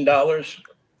 $18.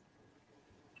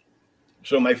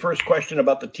 So my first question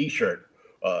about the T-shirt,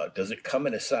 does it come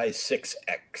in a size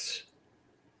 6X?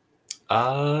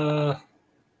 I'll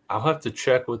have to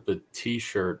check with the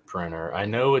T-shirt printer. I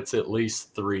know it's at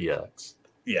least 3X.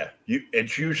 Yeah,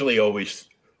 it's usually always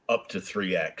up to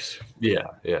 3X.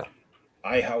 Yeah.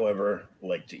 I, however,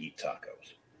 like to eat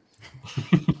tacos.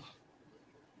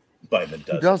 By the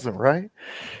dozen. Who doesn't, right?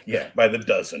 Yeah, by the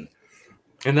dozen.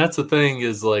 And that's the thing,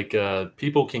 is like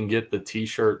people can get the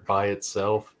T-shirt by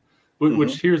itself,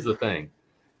 which here's the thing.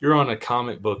 You're on a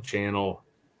comic book channel.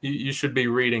 You should be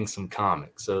reading some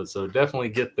comics. So definitely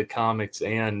get the comics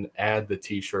and add the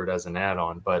T-shirt as an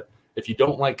add-on. But if you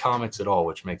don't like comics at all,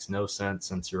 which makes no sense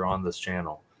since you're on this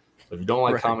channel, if you don't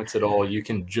like comics at all, you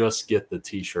can just get the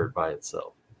T-shirt by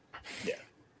itself. Yeah.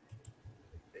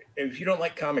 If you don't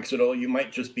like comics at all, you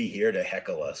might just be here to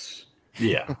heckle us.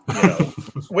 Yeah.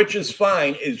 Which is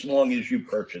fine as long as you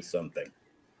purchase something.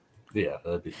 Yeah,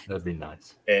 that'd be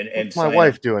nice. And what's my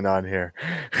wife doing on here?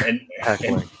 And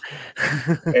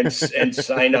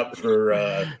sign up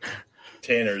for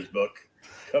Tanner's book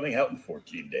coming out in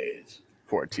 14 days.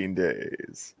 14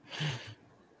 days.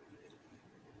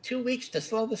 2 weeks to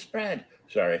slow the spread.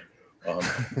 Sorry.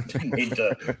 Didn't need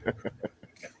to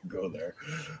go there.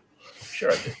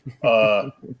 Sure I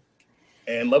did.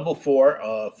 And level 4,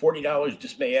 $40,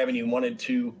 Dismay Avenue 1 and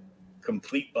 2,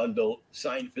 complete bundle,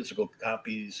 signed physical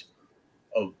copies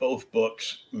of both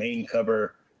books, main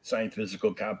cover, signed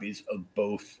physical copies of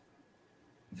both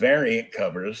variant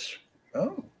covers.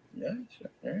 Oh, nice.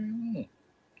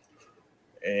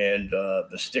 and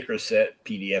the sticker set,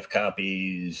 PDF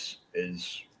copies,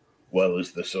 as well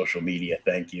as the social media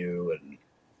thank you,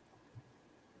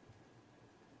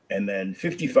 and then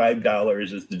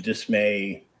 $55 is the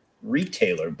Dismay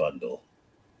retailer bundle.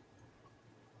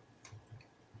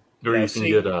 Or you can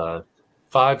get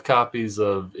 5 copies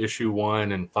of issue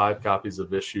 1 and 5 copies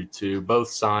of issue 2, both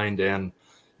signed, and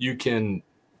you can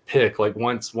pick, like,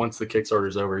 once the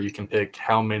Kickstarter's over, you can pick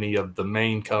how many of the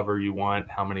main cover you want,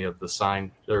 how many of the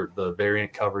signed or the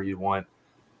variant cover you want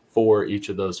for each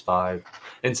of those 5.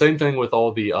 And same thing with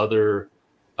all the other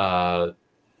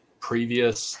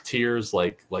previous tiers,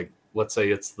 like let's say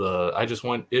it's the I just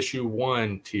want issue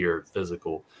 1 tier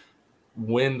physical.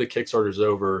 When the Kickstarter's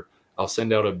over, I'll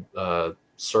send out a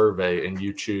survey, and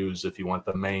you choose if you want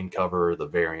the main cover or the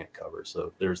variant cover.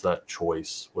 So there's that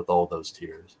choice with all those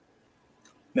tiers.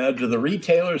 Now, do the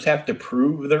retailers have to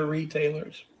prove they're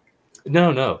retailers?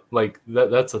 No. Like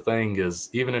that's the thing, is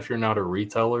even if you're not a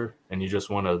retailer and you just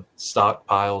want to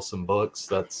stockpile some books,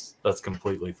 that's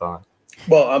completely fine.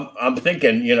 Well, I'm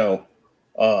thinking, the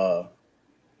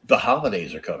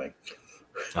holidays are coming.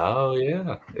 Oh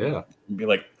yeah. Be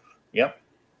like, yep,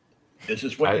 this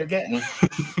is what you're getting.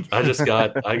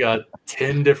 I got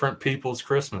 10 different people's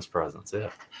Christmas presents.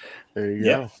 Yeah. There you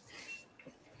go.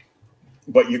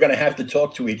 But you're going to have to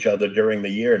talk to each other during the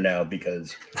year now,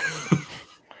 because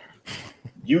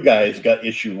you guys got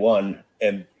issue 1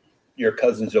 and your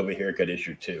cousins over here got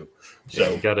issue 2.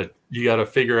 So you gotta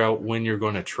figure out when you're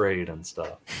going to trade and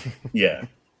stuff. Yeah.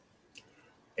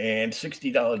 And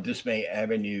 $60 Dismay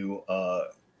Avenue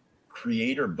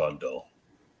creator bundle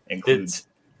includes.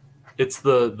 It's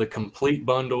the complete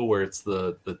bundle, where it's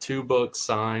the 2 books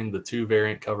signed, the 2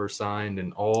 variant covers signed,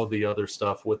 and all the other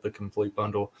stuff with the complete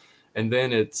bundle. And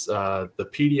then it's the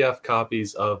PDF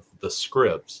copies of the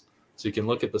scripts. So you can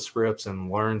look at the scripts and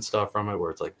learn stuff from it,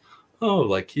 where it's like, oh,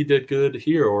 like he did good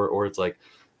here. Or it's like,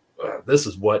 this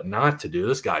is what not to do.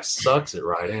 This guy sucks at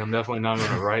writing. I'm definitely not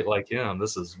going to write like him.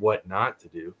 This is what not to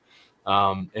do.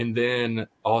 And then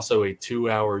also a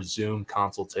 2-hour Zoom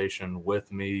consultation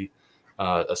with me,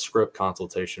 a script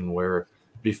consultation, where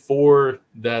before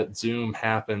that Zoom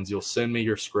happens, you'll send me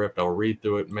your script. I'll read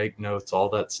through it, make notes, all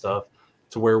that stuff,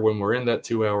 to where when we're in that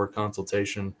 2-hour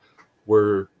consultation,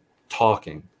 we're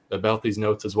talking about these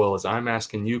notes, as well as I'm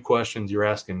asking you questions, you're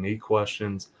asking me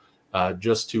questions,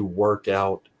 just to work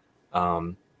out,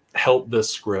 help this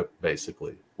script,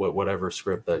 basically, whatever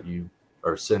script that you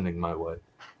are sending my way.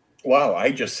 Wow,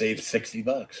 I just saved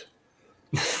 $60.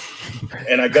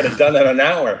 And I got it done in an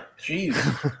hour. Jeez.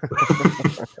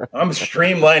 I'm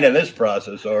streamlining this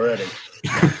process already.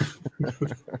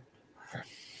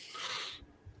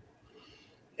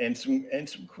 And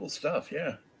some cool stuff,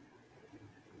 yeah.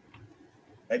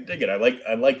 I dig it. I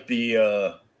like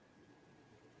the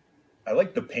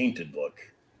painted look.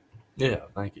 Yeah,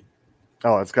 thank you.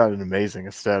 Oh, it's got an amazing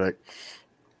aesthetic.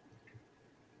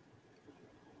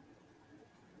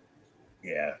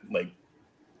 Yeah, like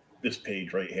this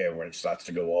page right here where it starts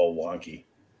to go all wonky.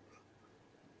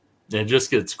 It just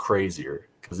gets crazier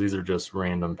because these are just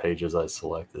random pages I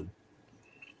selected.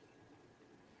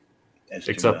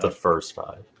 Except the first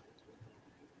 5.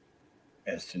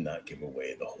 As to not give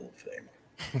away the whole thing.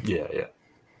 Yeah.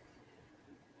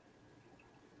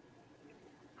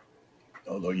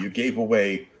 Although you gave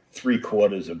away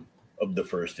 3/4 of the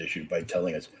first issue by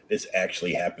telling us this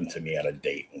actually happened to me on a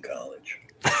date in college.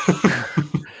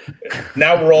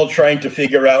 Now we're all trying to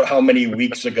figure out how many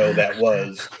weeks ago that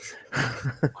was.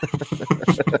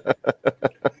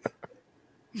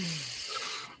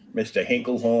 Mr.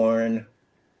 Hinklehorn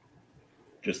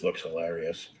just looks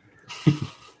hilarious.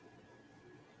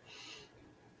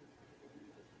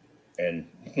 And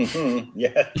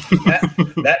yeah,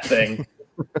 that thing.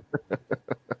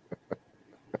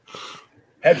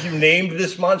 Have you named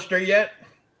this monster yet?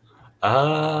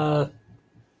 Not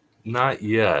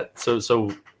yet.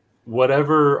 So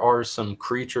whatever are some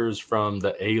creatures from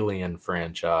the Alien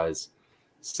franchise,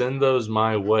 send those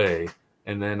my way,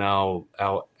 and then I'll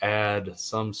add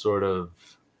some sort of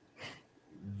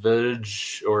veg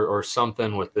or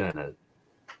something within it.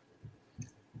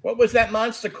 What was that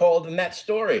monster called in that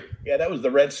story? Yeah, that was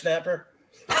the red snapper.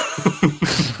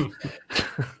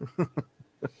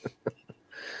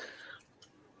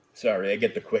 Sorry, I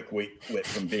get the quick wit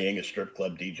from being a strip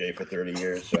club DJ for 30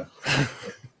 years. So.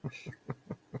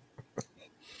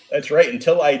 That's right.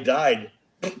 Until I died,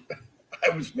 I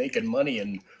was making money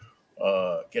and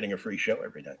getting a free show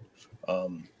every night.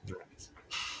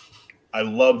 I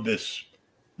love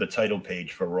the title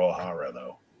page for Raw Horror,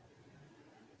 though.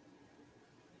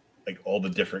 Like all the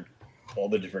different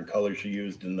colors you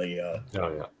used in the.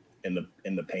 Oh yeah.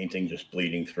 in the painting, just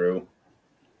bleeding through.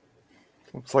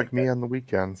 Looks like me on the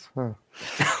weekends, huh?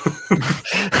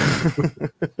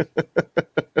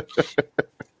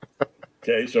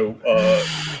 Okay, so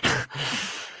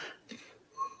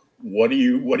what are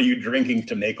you drinking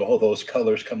to make all those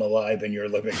colors come alive in your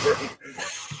living room?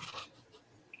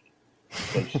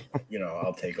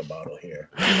 I'll take a bottle here.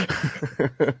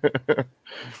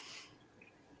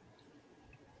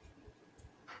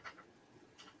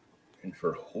 And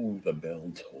for who the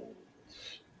bell tolls,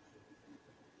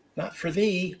 not for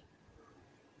thee.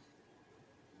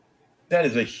 That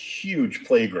is a huge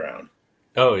playground.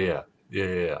 Oh yeah.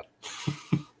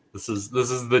 This is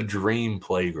the dream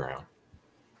playground.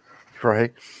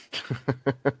 Right.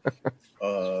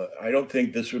 I don't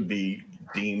think this would be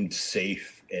deemed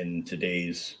safe in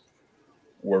today's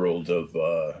world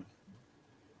of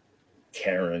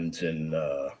Karens and.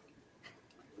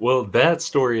 Well, that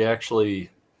story actually,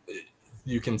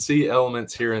 you can see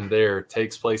elements here and there,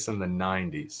 takes place in the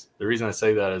 90s. The reason I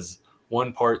say that is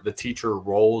one part, the teacher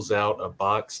rolls out a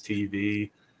box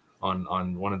TV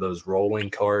on one of those rolling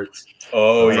carts.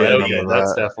 Oh, yeah,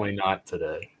 that's definitely not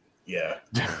today. Yeah.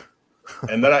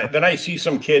 And then I see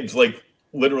some kids like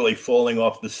literally falling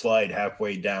off the slide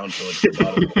halfway down towards the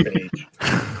bottom of the page.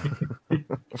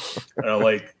 And I'm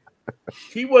like,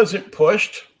 he wasn't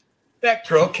pushed. That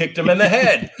girl kicked him in the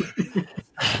head.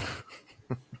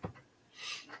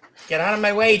 Get out of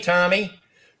my way, Tommy.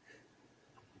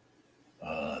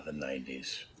 The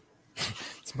 90s.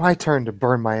 It's my turn to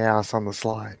burn my ass on the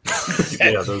slide.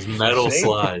 Yeah, those metal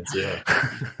slides, yeah.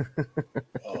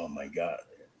 Oh, my God.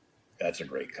 That's a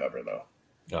great cover, though.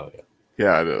 Oh, yeah.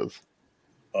 Yeah, it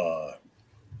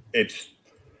is.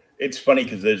 It's funny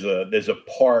because there's a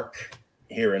park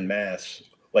here in Mass,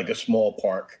 like a small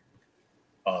park,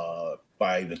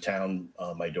 by the town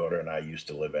my daughter and I used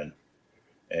to live in,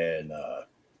 and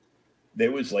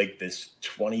there was like this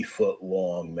 20-foot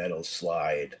long metal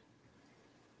slide.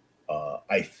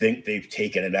 I think they've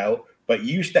taken it out, but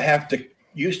you used to have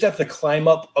to climb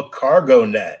up a cargo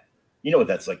net. You know what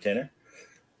that's like, Tanner?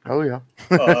 Oh yeah.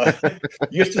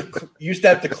 You used to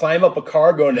have to climb up a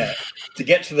cargo net to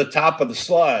get to the top of the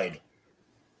slide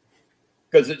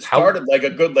because it started like a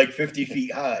good 50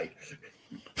 feet high.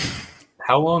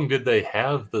 How long did they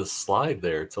have the slide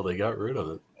there till they got rid of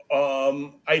it?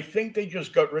 I think they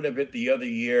just got rid of it the other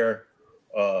year,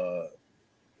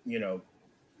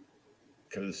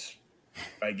 because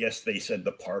I guess they said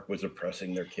the park was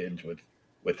oppressing their kids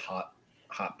with hot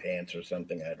pants or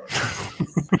something. I don't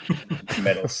know.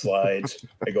 Metal slides.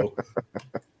 I go,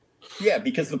 yeah,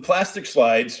 because the plastic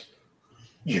slides,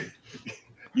 you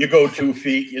go 2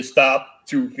 feet, you stop,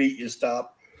 2 feet, you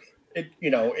stop.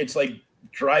 It's like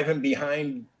driving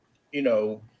behind,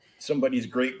 somebody's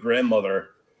great grandmother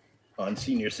on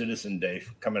Senior Citizen Day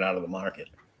coming out of the market.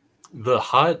 The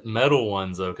hot metal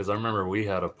ones, though, because I remember we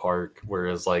had a park where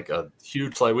it was like a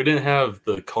huge slide. We didn't have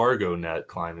the cargo net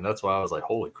climbing. That's why I was like,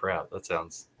 holy crap, that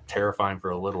sounds terrifying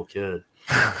for a little kid.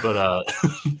 But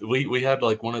we had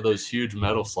like one of those huge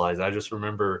metal slides. I just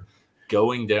remember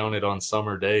going down it on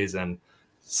summer days and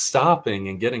stopping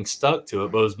and getting stuck to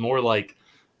it. But it was more like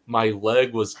my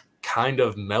leg was kind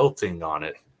of melting on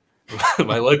it.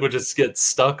 My leg would just get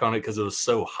stuck on it because it was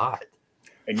so hot.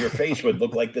 And your face would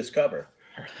look like this cover.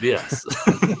 Yes.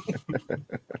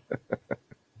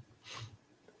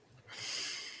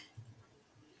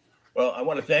 Well, I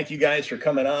want to thank you guys for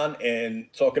coming on and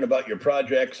talking about your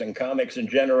projects and comics in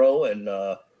general, and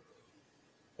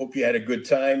hope you had a good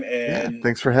time. And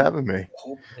thanks for having me.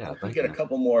 Hope we get a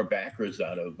couple more backers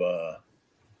out of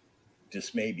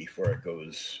Dismay before it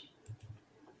goes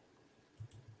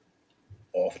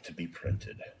off to be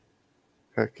printed.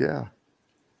 Heck yeah.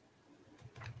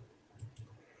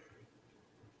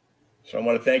 So I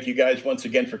want to thank you guys once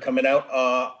again for coming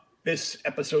out. This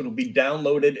episode will be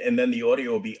downloaded and then the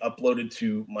audio will be uploaded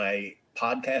to my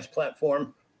podcast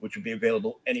platform, which will be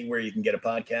available anywhere you can get a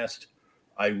podcast.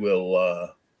 I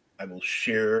will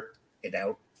share it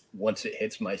out once it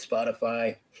hits my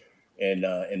Spotify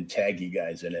and tag you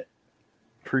guys in it.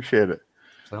 Appreciate it.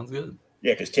 Sounds good.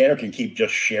 Yeah, because Tanner can keep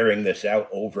just sharing this out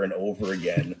over and over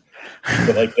again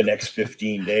for like the next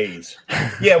 15 days.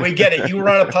 Yeah, we get it. You were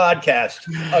on a podcast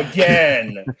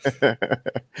again.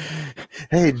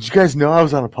 Hey, did you guys know I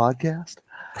was on a podcast?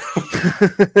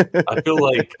 I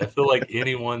feel like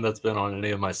anyone that's been on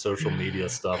any of my social media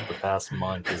stuff the past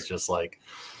month is just like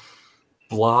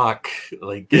block.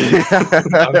 Like,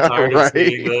 I'm tired of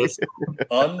seeing this.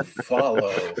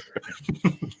 Unfollow.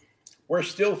 We're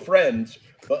still friends,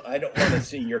 but I don't want to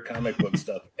see your comic book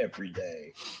stuff every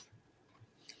day.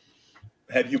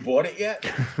 Have you bought it yet?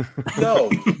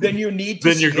 No. Then you need to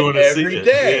Then you're see going it to see every it.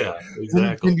 day. Yeah,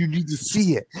 exactly. And you need to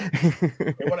see it.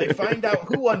 And when I find out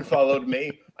who unfollowed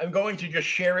me, I'm going to just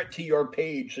share it to your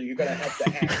page. So you're going to have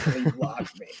to actually block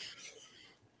me.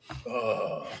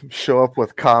 Show up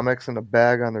with comics in a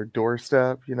bag on their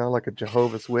doorstep, like a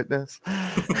Jehovah's Witness. Do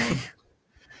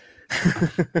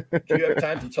you have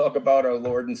time to talk about our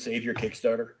Lord and Savior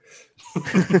Kickstarter?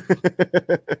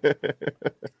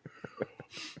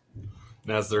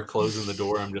 And as they're closing the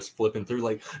door, I'm just flipping through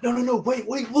like, no, wait,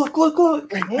 look.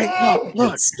 Wait,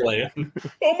 look. Slam.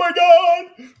 Oh my God.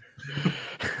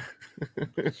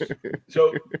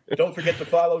 So don't forget to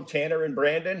follow Tanner and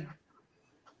Brandon.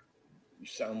 You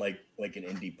sound like an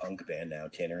indie punk band now,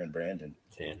 Tanner and Brandon.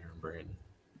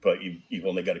 But you've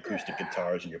only got acoustic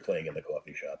guitars and you're playing in the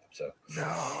coffee shop. So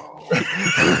no.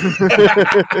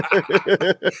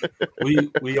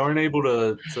 we aren't able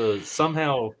to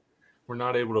somehow we're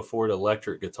not able to afford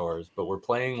electric guitars, but we're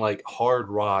playing like hard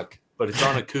rock, but it's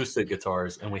on acoustic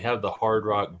guitars, and we have the hard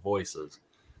rock voices.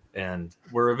 And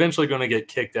we're eventually going to get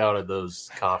kicked out of those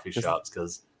coffee shops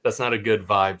because that's not a good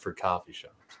vibe for coffee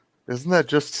shops. Isn't that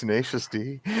just Tenacious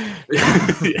D? Yeah,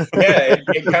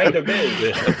 it kind of is.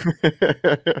 Yeah.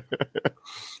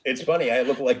 It's funny. I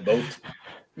look like both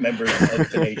members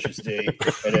of Tenacious D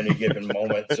at any given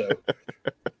moment. So,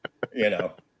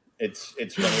 it's funny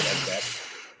like that.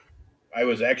 I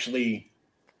was actually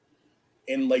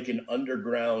in like an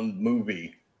underground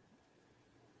movie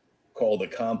called A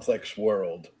Complex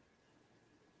World.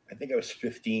 I think I was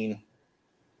 15,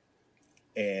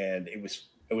 and it was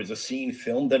a scene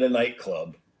filmed at a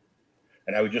nightclub,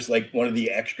 and I was just like one of the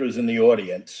extras in the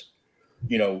audience.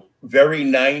 Very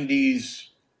 90s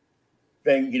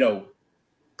thing,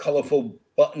 colorful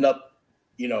button-up,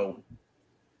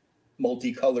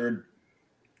 multicolored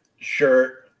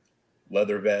shirt,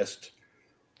 leather vest,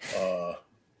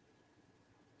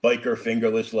 biker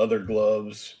fingerless leather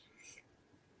gloves.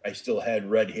 I still had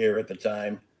red hair at the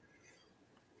time.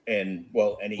 And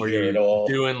any hair at all.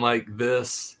 Doing like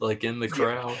this, like in the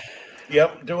crowd.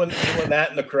 Yep, doing that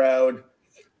in the crowd.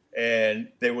 And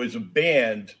there was a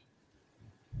band.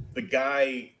 The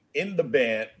guy in the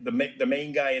band, the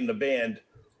main guy in the band,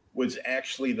 was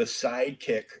actually the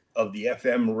sidekick of the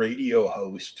FM radio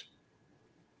host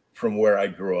from where I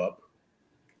grew up.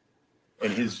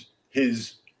 And his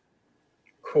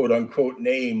quote unquote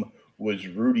name was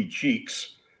Rudy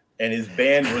Cheeks, and his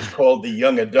band was called the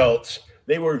Young Adults.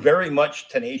 They were very much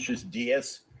Tenacious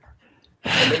D-ish.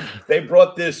 And they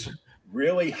brought this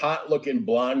really hot looking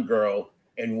blonde girl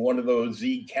in one of those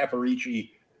Z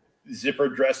Caparici zipper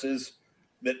dresses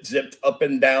that zipped up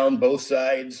and down both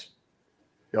sides.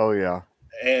 Oh yeah.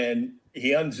 And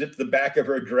he unzipped the back of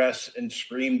her dress and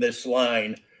screamed this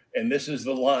line. And this is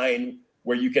the line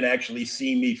where you can actually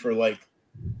see me for like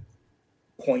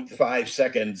 0.5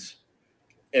 seconds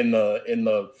in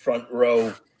the front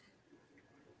row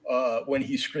when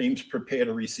he screams, "Prepare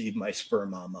to receive my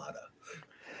sperm armada."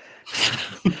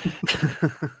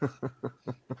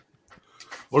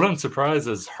 What I'm surprised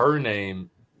is her name.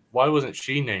 Why wasn't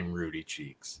she named Rudy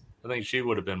Cheeks? I think she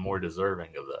would have been more deserving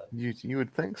of that. You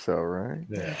would think so, right?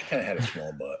 Yeah, she kind of had a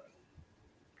small butt.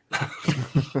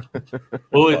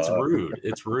 Well, it's rude.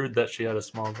 It's rude that she had a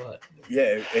small butt.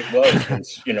 Yeah, it was.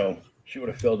 She would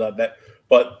have filled out that.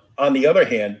 But on the other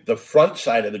hand, the front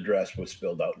side of the dress was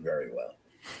filled out very well.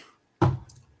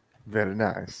 Very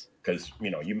nice. Because,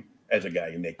 you as a guy,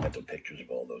 you make mental pictures of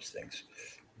all those things.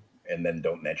 And then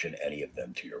don't mention any of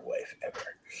them to your wife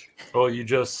ever. Well, you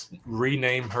just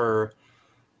rename her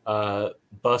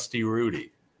Busty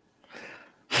Rudy.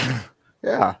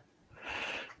 Yeah.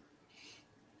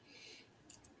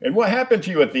 And what happened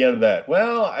to you at the end of that?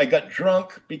 Well, I got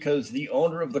drunk because the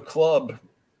owner of the club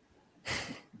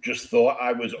just thought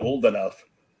I was old enough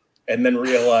and then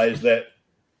realized that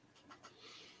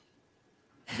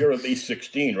you're at least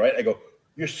 16, right? I go,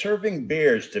 you're serving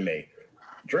beers to me.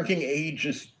 Drinking age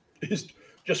is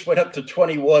just went up to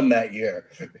 21 that year.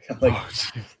 I'm like,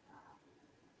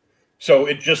 so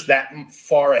it's just that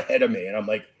far ahead of me. And I'm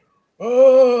like,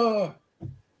 oh,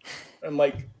 I'm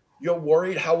like, you're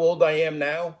worried how old I am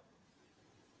now?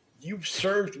 You've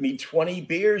served me 20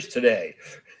 beers today.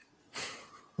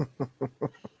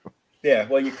 Yeah,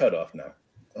 well, you cut off now.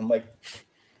 I'm like,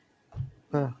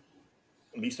 at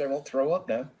least I won't throw up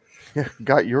now. Yeah,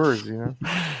 got yours,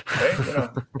 Hey,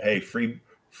 hey, free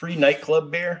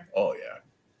nightclub beer? Oh, yeah.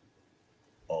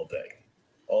 All day,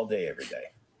 every day.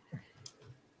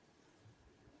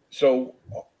 So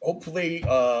hopefully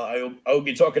I'll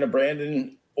be talking to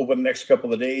Brandon over the next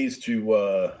couple of days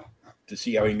to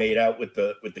see how he made out with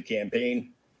the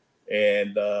campaign.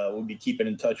 and we'll be keeping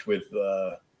in touch with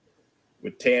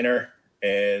Tanner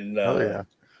and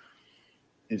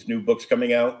his new books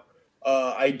coming out.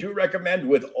 I do recommend,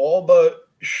 with all the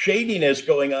shadiness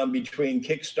going on between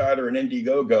Kickstarter and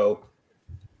Indiegogo,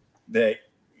 that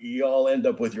you all end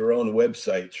up with your own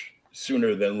websites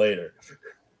sooner than later.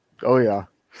 Oh yeah.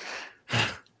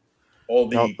 All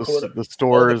the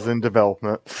store is in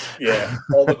development. Yeah,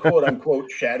 all the quote unquote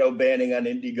shadow banning on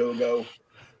Indiegogo,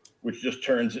 which just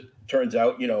turns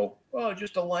out,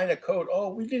 just a line of code.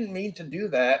 Oh, we didn't mean to do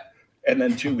that. And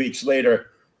then 2 weeks later,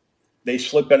 they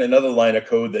slip in another line of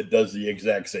code that does the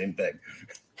exact same thing.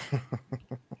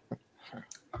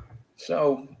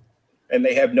 So, and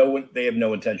they have no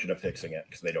intention of fixing it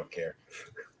because they don't care.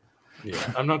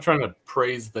 Yeah, I'm not trying to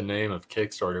praise the name of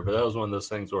Kickstarter, but that was one of those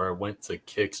things where I went to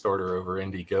Kickstarter over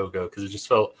Indiegogo because it just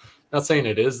felt, not saying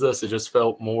it is this, it just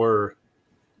felt more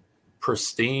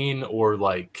pristine or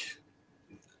like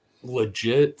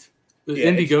legit. Yeah,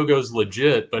 Indiegogo's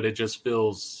legit, but it just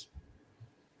feels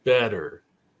better.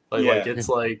 It's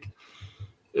like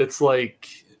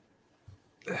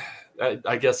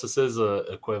I guess this is a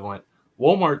equivalent.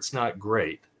 Walmart's not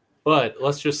great, but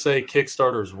let's just say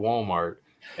Kickstarter's Walmart.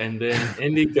 And then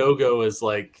Indiegogo is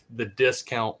like the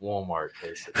discount Walmart,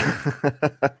 basically.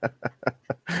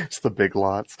 It's the big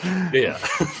lots. Yeah.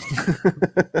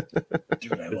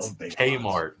 Dude, I love big Kmart,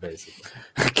 lots. basically.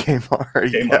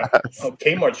 Kmart. Yes. Oh,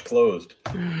 Kmart's closed.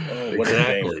 Oh, what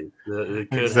exactly.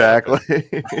 Exactly.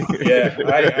 Yeah,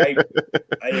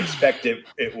 I expect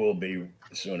it will be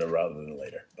sooner rather than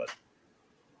later. But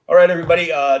all right,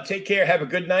 everybody, take care. Have a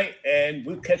good night, and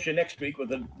we'll catch you next week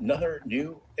with another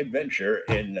new adventure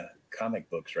in comic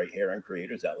books right here on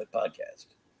Creators Outlet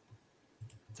Podcast.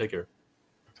 Take care.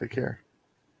 Take care.